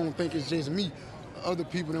 I don't think it's just me. Other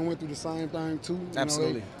people that went through the same thing too.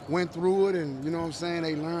 Absolutely. You know, they went through it, and you know what I'm saying,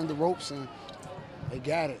 they learned the ropes and they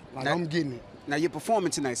got it. Like, I'm getting it. Now you're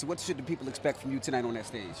performing tonight, so what should the people expect from you tonight on that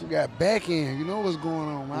stage? You got back end, you know what's going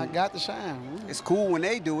on, man. I got the shine. Man. It's cool when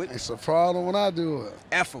they do it. It's a problem when I do it.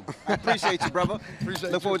 F 'em. I appreciate you, brother.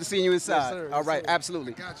 Look forward to seeing you inside. Yes, sir. All right,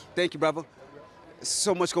 absolutely. Got you. Thank you, brother.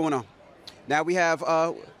 So much going on. Now we have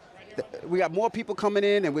we got more people coming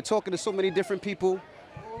in, and we're talking to so many different people.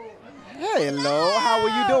 Hello, how are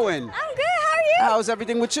you doing? I'm good, how are you? How's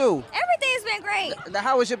everything with you? Everything's been great. Now,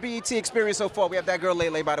 how was your BET experience so far? We have that girl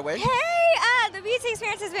Layzie, by the way. Hey, the BET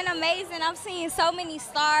experience has been amazing. I'm seeing so many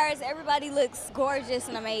stars. Everybody looks gorgeous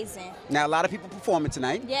and amazing. Now, a lot of people performing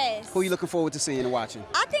tonight. Yes. Who are you looking forward to seeing and watching?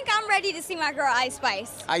 I think I'm ready to see my girl Ice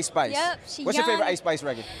Spice. Ice Spice? Yep, she What's young. your favorite Ice Spice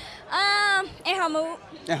record? In Her Mood.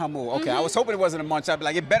 In Her Mood, okay. I was hoping it wasn't a Munch. I'd be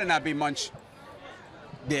like, it better not be Munch.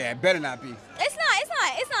 Yeah, it better not be.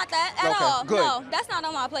 It's not that at all. Good. No, that's not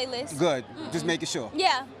on my playlist. Good. Just making sure.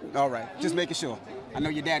 Yeah. All right. Just making sure. I know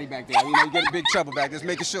your daddy back there. You know, you get in big trouble back there. Just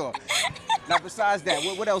making sure. Now, besides that,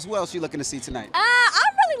 what else you looking to see tonight?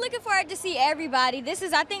 I'm really looking forward to see everybody. This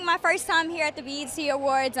is, I think, my first time here at the BET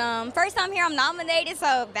Awards. First time here, I'm nominated,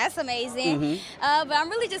 so that's amazing. But I'm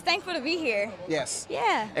really just thankful to be here. Yes.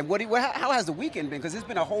 Yeah. And how has the weekend been? Because there's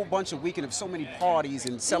been a whole bunch of weekend of so many parties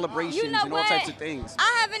and celebrations and all types of things.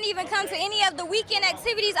 I haven't even come to any of the weekend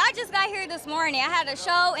activities. I just got here this morning. I had a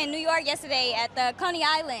show in New York yesterday at the Coney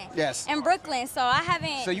Island. Yes. In Brooklyn, so I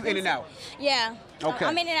haven't. So you in and out? Yeah. Okay.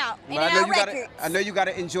 I'm in and out. I know you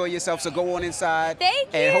gotta enjoy yourself, so go on inside.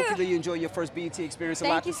 Thank you. And hopefully you enjoy your first BET experience. A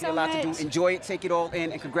lot to see, a lot to do. Enjoy it, take it all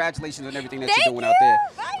in, and congratulations on everything that you're doing out there.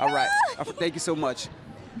 All right. Thank you so much.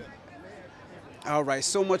 All right,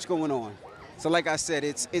 so much going on. So like I said,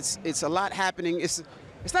 it's a lot happening. It's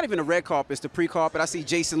not even a red carpet, it's the pre-carpet. I see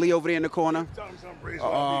Jason Lee over there in the corner.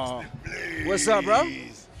 What's up, bro?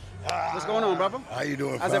 What's going on, brother? How you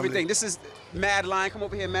doing, How's everything? This is Mad Lion. Come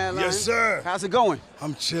over here, Mad Lion. Yes, sir. How's it going?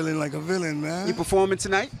 I'm chilling like a villain, man. You performing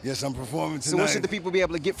tonight? Yes, I'm performing tonight. So what should the people be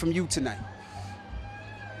able to get from you tonight?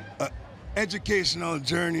 Educational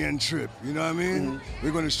journey and trip, you know what I mean?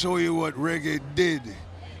 We're going to show you what reggae did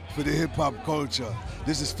for the hip-hop culture.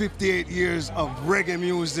 This is 58 years of reggae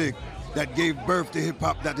music that gave birth to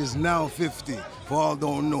hip-hop that is now 50, for all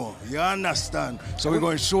don't know. You understand? So we're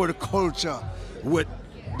going to show the culture what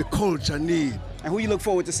the culture need. And who you look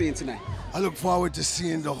forward to seeing tonight? I look forward to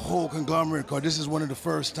seeing the whole conglomerate, because this is one of the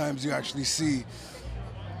first times you actually see,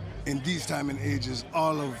 in these time and ages,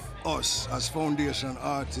 all of us as foundation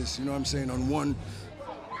artists, you know what I'm saying, on one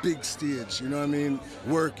big stage, you know what I mean,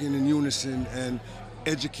 working in unison and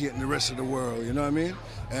educating the rest of the world, you know what I mean?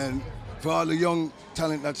 And for all the young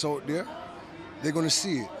talent that's out there, they're going to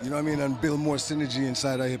see it, you know what I mean, and build more synergy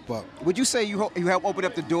inside of hip-hop. Would you say you help open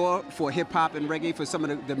up the door for hip-hop and reggae for some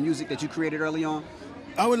of the music that you created early on?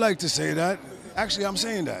 I would like to say that. Actually, I'm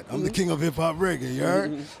saying that. I'm the king of hip-hop reggae, you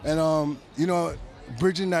heard? And, you know,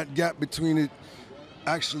 bridging that gap between it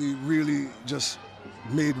actually really just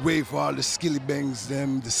made way for all the skilly bangs, the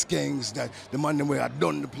skanks, that the man them way I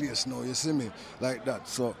done the place now, you see me? Like that,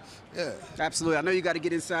 so, yeah. Absolutely. I know you got to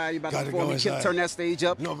get inside. You about to perform. Turn that stage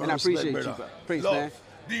up. No, and I appreciate you. Praise, man.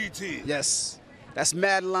 DT. Yes. That's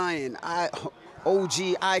Mad Lion.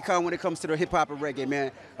 OG icon when it comes to the hip-hop and reggae,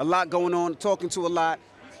 man. A lot going on, talking to a lot.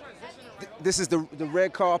 This is the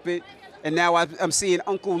red carpet. And now I'm seeing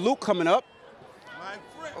Uncle Luke coming up.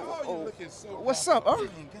 What's up, huh?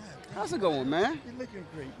 How's it going, man? You're looking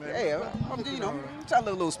great, man. Hey, you know, try a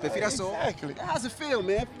little spiffy, that's all. Exactly. How's it feel,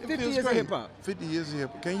 man? 50 years of hip-hop. 50 years of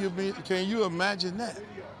hip-hop. Can you imagine that?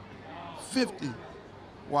 50.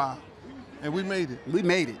 Wow. And we made it. We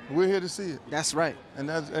made it. We're here to see it. That's right. And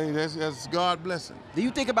that's God blessing. Do you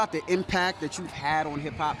think about the impact that you've had on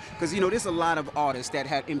hip hop? Because, you know, there's a lot of artists that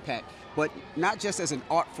had impact, but not just as an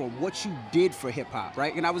art form, what you did for hip hop,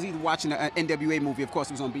 right? And I was even watching an NWA movie, of course,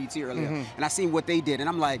 it was on BET earlier, and I seen what they did, and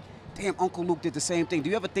I'm like, damn, Uncle Luke did the same thing. Do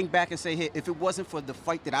you ever think back and say, hey, if it wasn't for the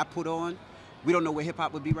fight that I put on, we don't know where hip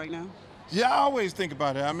hop would be right now? Yeah, I always think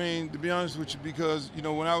about it. I mean, to be honest with you, because, you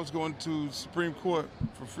know, when I was going to Supreme Court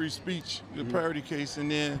for free speech, the parody case, and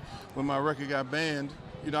then when my record got banned,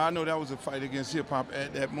 you know, I know that was a fight against hip-hop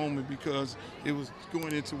at that moment because it was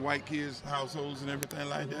going into white kids' households and everything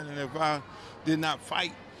like that. And if I did not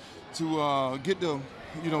fight to get the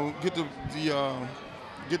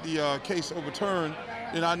case overturned,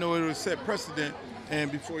 then I know it would set precedent. And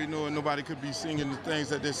before you know it, nobody could be singing the things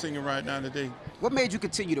that they're singing right now today. What made you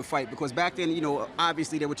continue to fight? Because back then, you know,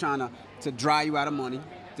 obviously they were trying to dry you out of money,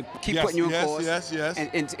 to keep putting you in course,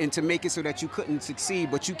 and to make it so that you couldn't succeed,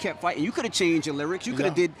 but you kept fighting. You could have changed your lyrics. You could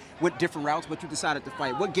have went different routes, but you decided to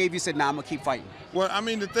fight. What gave you said, nah, I'm going to keep fighting? Well, I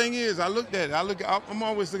mean, the thing is, I looked at it. I'm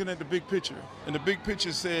always looking at the big picture. And the big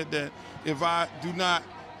picture said that if I do not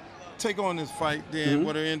take on this fight, then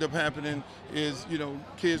what'll end up happening is, you know,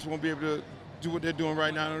 kids won't be able to do what they're doing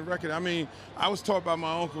right now on the record. I mean, I was taught by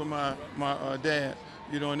my uncle and my dad,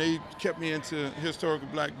 you know, and they kept me into historical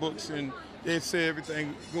black books, and they say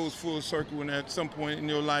everything goes full circle, and at some point in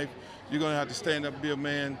your life, you're gonna have to stand up and be a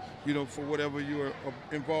man, you know, for whatever you are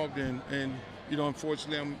involved in. And, you know,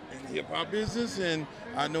 unfortunately, I'm in the hip hop business, and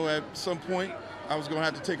I know at some point I was gonna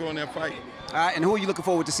have to take on that fight. All right, and who are you looking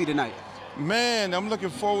forward to see tonight? Man, I'm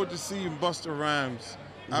looking forward to seeing Busta Rhymes.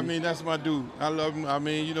 I mean, that's my dude. I love him. I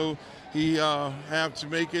mean, you know, he half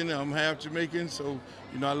Jamaican, I'm half Jamaican, so,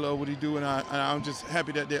 you know, I love what he do, and I'm just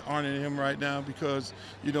happy that they're honoring him right now because,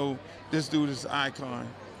 you know, this dude is an icon.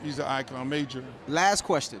 He's an icon, major. Last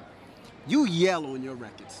question. You yell on your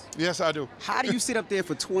records. Yes, I do. How do you sit up there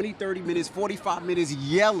for 20, 30 minutes, 45 minutes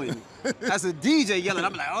yelling? As a DJ yelling,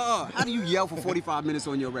 I'm like, oh, how do you yell for 45 minutes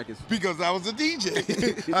on your records? Because I was a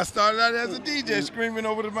DJ. I started out as a DJ, screaming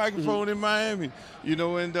over the microphone in Miami. You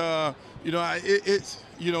know, and you know, it's,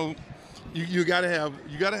 you know, you gotta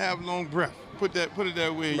have long breath. Put it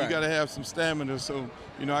that way. Right. You gotta have some stamina. So,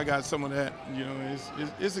 you know, I got some of that. You know,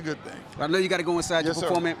 it's a good thing. I know you got to go inside your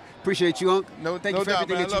performance. Appreciate you, Unc. Thank you for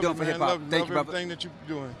everything that you're doing for hip hop. Thank you, brother. Everything that you're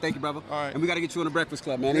doing. Thank you, brother. All right. And we got to get you on the Breakfast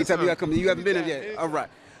Club, man. Anytime you got to come, you haven't been in yet. All right.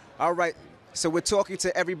 All right. So we're talking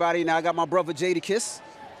to everybody now. I got my brother Jadkiss.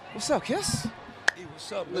 What's up, Kiss? Hey,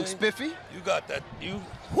 what's up, man? Look spiffy. You got that.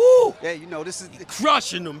 Whoo! Yeah, you know, this is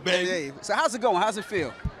crushing them, baby. Yeah. So how's it going? How's it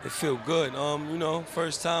feel? It feel good. You know,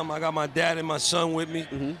 first time I got my dad and my son with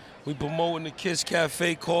me. We promoting the Kiss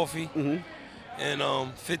Cafe Coffee.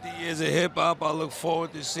 And 50 years of hip hop. I look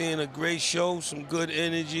forward to seeing a great show, some good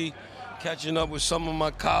energy, catching up with some of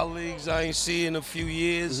my colleagues I ain't seen in a few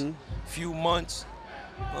years, few months.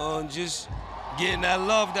 Just getting that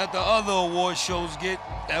love that the other award shows get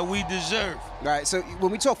that we deserve. All right, so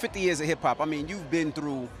when we talk 50 years of hip hop, I mean, you've been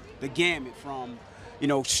through the gamut from, you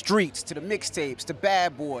know, streets to the mixtapes to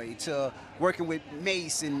Bad Boy to working with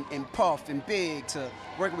Mace and Puff and Big to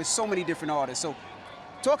working with so many different artists. So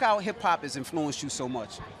talk how hip hop has influenced you so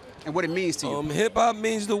much and what it means to you. Hip hop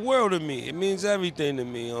means the world to me. It means everything to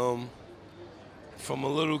me. From a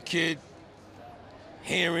little kid,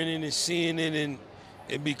 hearing it and seeing it and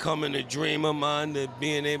it becoming a dream of mine, to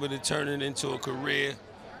being able to turn it into a career,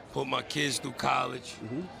 put my kids through college,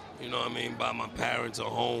 you know what I mean, buy my parents a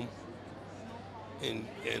home, and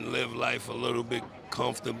live life a little bit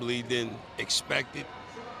comfortably than expected.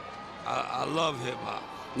 I love hip hop.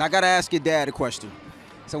 Now I gotta ask your dad a question.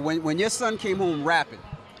 So when your son came home rapping,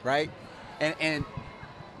 right, and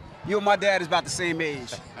you and my dad is about the same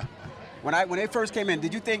age. When they first came in,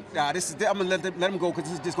 did you think, I'm gonna let them go because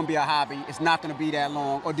this is just gonna be a hobby, it's not gonna be that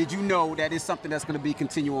long, or did you know that it's something that's gonna be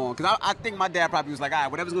continue on? Because I think my dad probably was like, all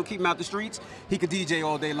right, whatever's gonna keep him out the streets, he could DJ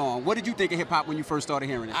all day long. What did you think of hip hop when you first started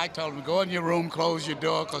hearing it? I told him, go in your room, close your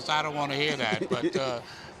door, because I don't want to hear that.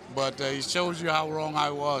 But it shows you how wrong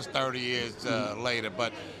I was 30 years later.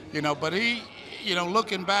 But he,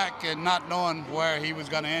 looking back and not knowing where he was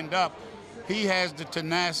going to end up, he has the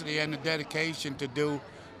tenacity and the dedication to do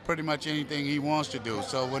pretty much anything he wants to do.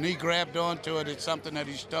 So when he grabbed onto it, it's something that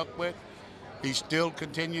he's stuck with. He's still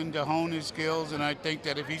continuing to hone his skills, and I think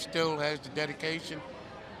that if he still has the dedication,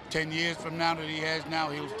 10 years from now that he has now,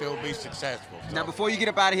 he'll still be successful. So. Now, before you get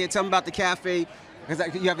up out of here, tell me about the cafe,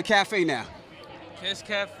 because you have a cafe now. Kiss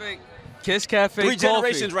Cafe. Kiss Cafe Three Coffee.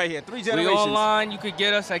 generations right here. 3 generations. We online. You could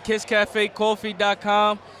get us at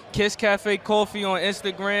kisscafecoffee.com. Kiss Cafe Coffee on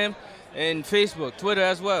Instagram. And Facebook, Twitter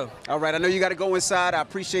as well. All right, I know you got to go inside. I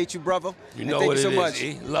appreciate you, brother. You know what it is, thank you so much.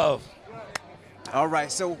 E. Love. All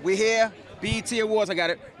right, so we're here, BET Awards, I got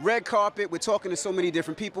it. Red carpet, we're talking to so many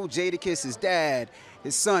different people. Jadkiss, his dad,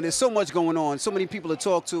 his son. There's so much going on, so many people to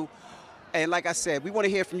talk to. And like I said, we want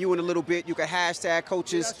to hear from you in a little bit. You can hashtag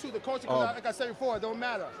coaches. That's true, the coaches, like I said before, it don't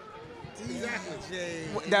matter.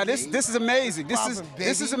 Exactly. Now this is amazing.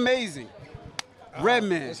 This is amazing.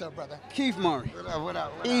 Redman, what's up, brother? Keith Murray, what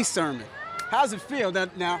up? E. Sermon. How's it feel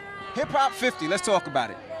now? Hip Hop 50. Let's talk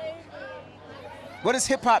about it. What does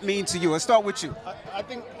hip hop mean to you? Let's start with you. I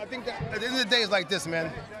think that at the end of the day, it's like this,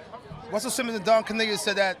 man. Russell Simmons and Don Cornelius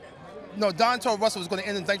said that. No, Don told Russell it was going to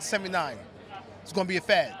end in 1979. It's going to be a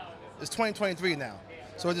fad. It's 2023 now.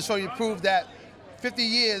 So to show you prove that 50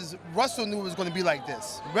 years, Russell knew it was going to be like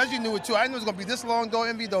this. Reggie knew it too. I didn't know it was going to be this long though,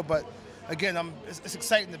 Envy though, but again, it's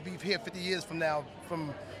exciting to be here 50 years from now,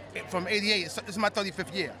 from 88. It's my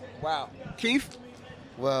 35th year. Wow. Keith?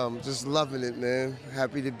 Well, I'm just loving it, man.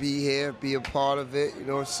 Happy to be here, be a part of it. You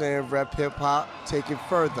know what I'm saying? Rep hip hop, take it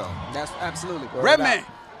further. That's absolutely. Redman.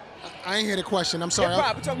 I ain't hear the question. I'm sorry. Hip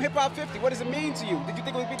hop. We're talking hip hop 50. What does it mean to you? Did you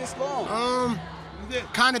think it would be this long?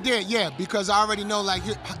 Kind of did, yeah, because I already know like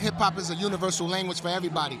hip hop is a universal language for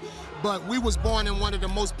everybody. But we was born in one of the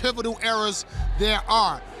most pivotal eras there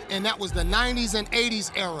are, and that was the 90s and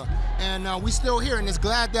 80s era. And we still here, and it's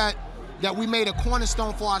glad that we made a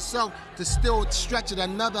cornerstone for ourselves to still stretch it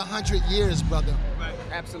another 100 years, brother. Right.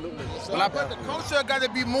 Absolutely. So the culture got to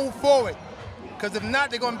be moved forward, because if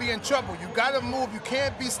not, they're going to be in trouble. You got to move. You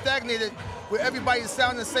can't be stagnated where everybody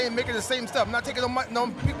sounding the same, making the same stuff. I'm not taking no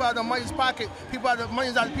people out of the money's pocket, people out of the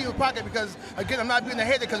money's out of people's pocket, because, again, I'm not being a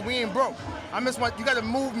hater because we ain't broke. I just want, you got to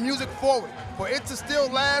move music forward. For it to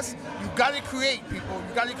still last, you got to create, people.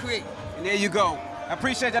 You got to create. And there you go. I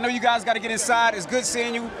appreciate it. I know you guys got to get inside. It's good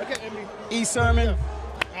seeing you. E. Sermon,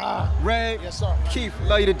 Red, yes, sir. Keith,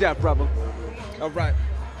 love you to death, brother. All right.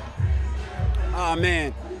 Oh,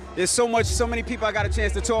 man. There's so many people I got a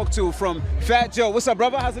chance to talk to, from Fat Joe. What's up,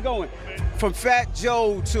 brother? How's it going? From Fat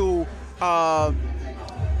Joe to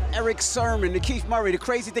Eric Sermon to Keith Murray. The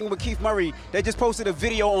crazy thing with Keith Murray, they just posted a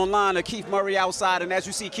video online of Keith Murray outside, and as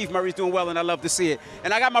you see, Keith Murray's doing well, and I love to see it.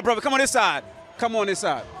 And I got my brother. Come on this side. Come on this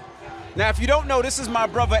side. Now, if you don't know, this is my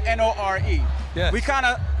brother, N-O-R-E. Yes. We kind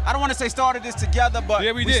of, I don't want to say started this together, but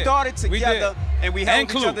yeah, we started together, and we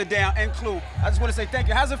held each other down. And Clue. I just want to say thank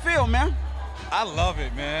you. How's it feel, man? I love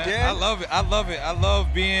it, man. Yeah? I love it. I love it. I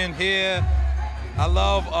love being here. I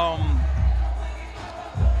love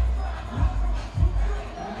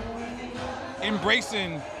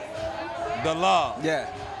embracing the love. Yeah.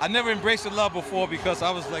 I never embraced the love before because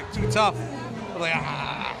I was like too tough. I was like,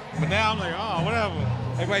 but now I'm like, oh, whatever.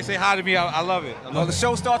 Everybody say hi to me. I love it. Well, the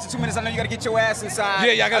show starts in 2 minutes. I know you got to get your ass inside.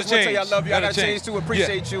 Yeah, I got to change. I love you. I got to change too.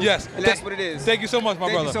 Appreciate you. Yes. And that's what it is. Thank you so much, my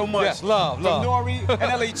brother. Thank you so much. Yes, love. From Nori and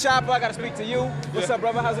L.A. Chopper, I got to speak to you. What's up,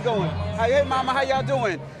 brother? How's it going? Hey, mama, how y'all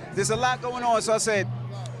doing? There's a lot going on, so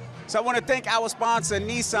I want to thank our sponsor,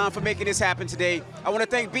 Nissan, for making this happen today. I want to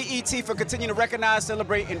thank BET for continuing to recognize,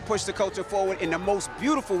 celebrate, and push the culture forward in the most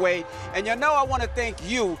beautiful way. And you know I want to thank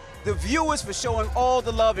you, the viewers, for showing all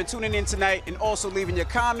the love and tuning in tonight, and also leaving your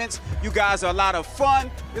comments. You guys are a lot of fun.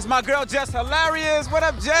 This is my girl, Jess Hilarious. What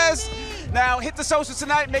up, Jess? Now, hit the socials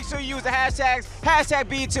tonight. Make sure you use the hashtags, hashtag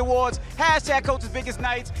BET Awards, hashtag Coach's Biggest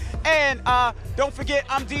Nights. And don't forget,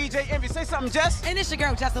 I'm DJ Envy. Say something, Jess. And it's your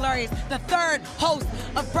girl, Jess Hilarious, the third host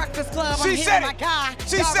of Breakfast Club. I'm here with my guy.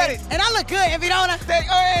 She said it. And I look good, Envy, don't I?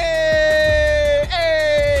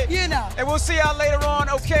 Hey. You know. And we'll see y'all later on,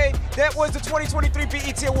 okay? That was the 2023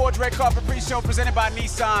 BET Awards Red Carpet Pre-Show presented by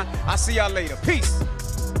Nissan. I'll see y'all later. Peace.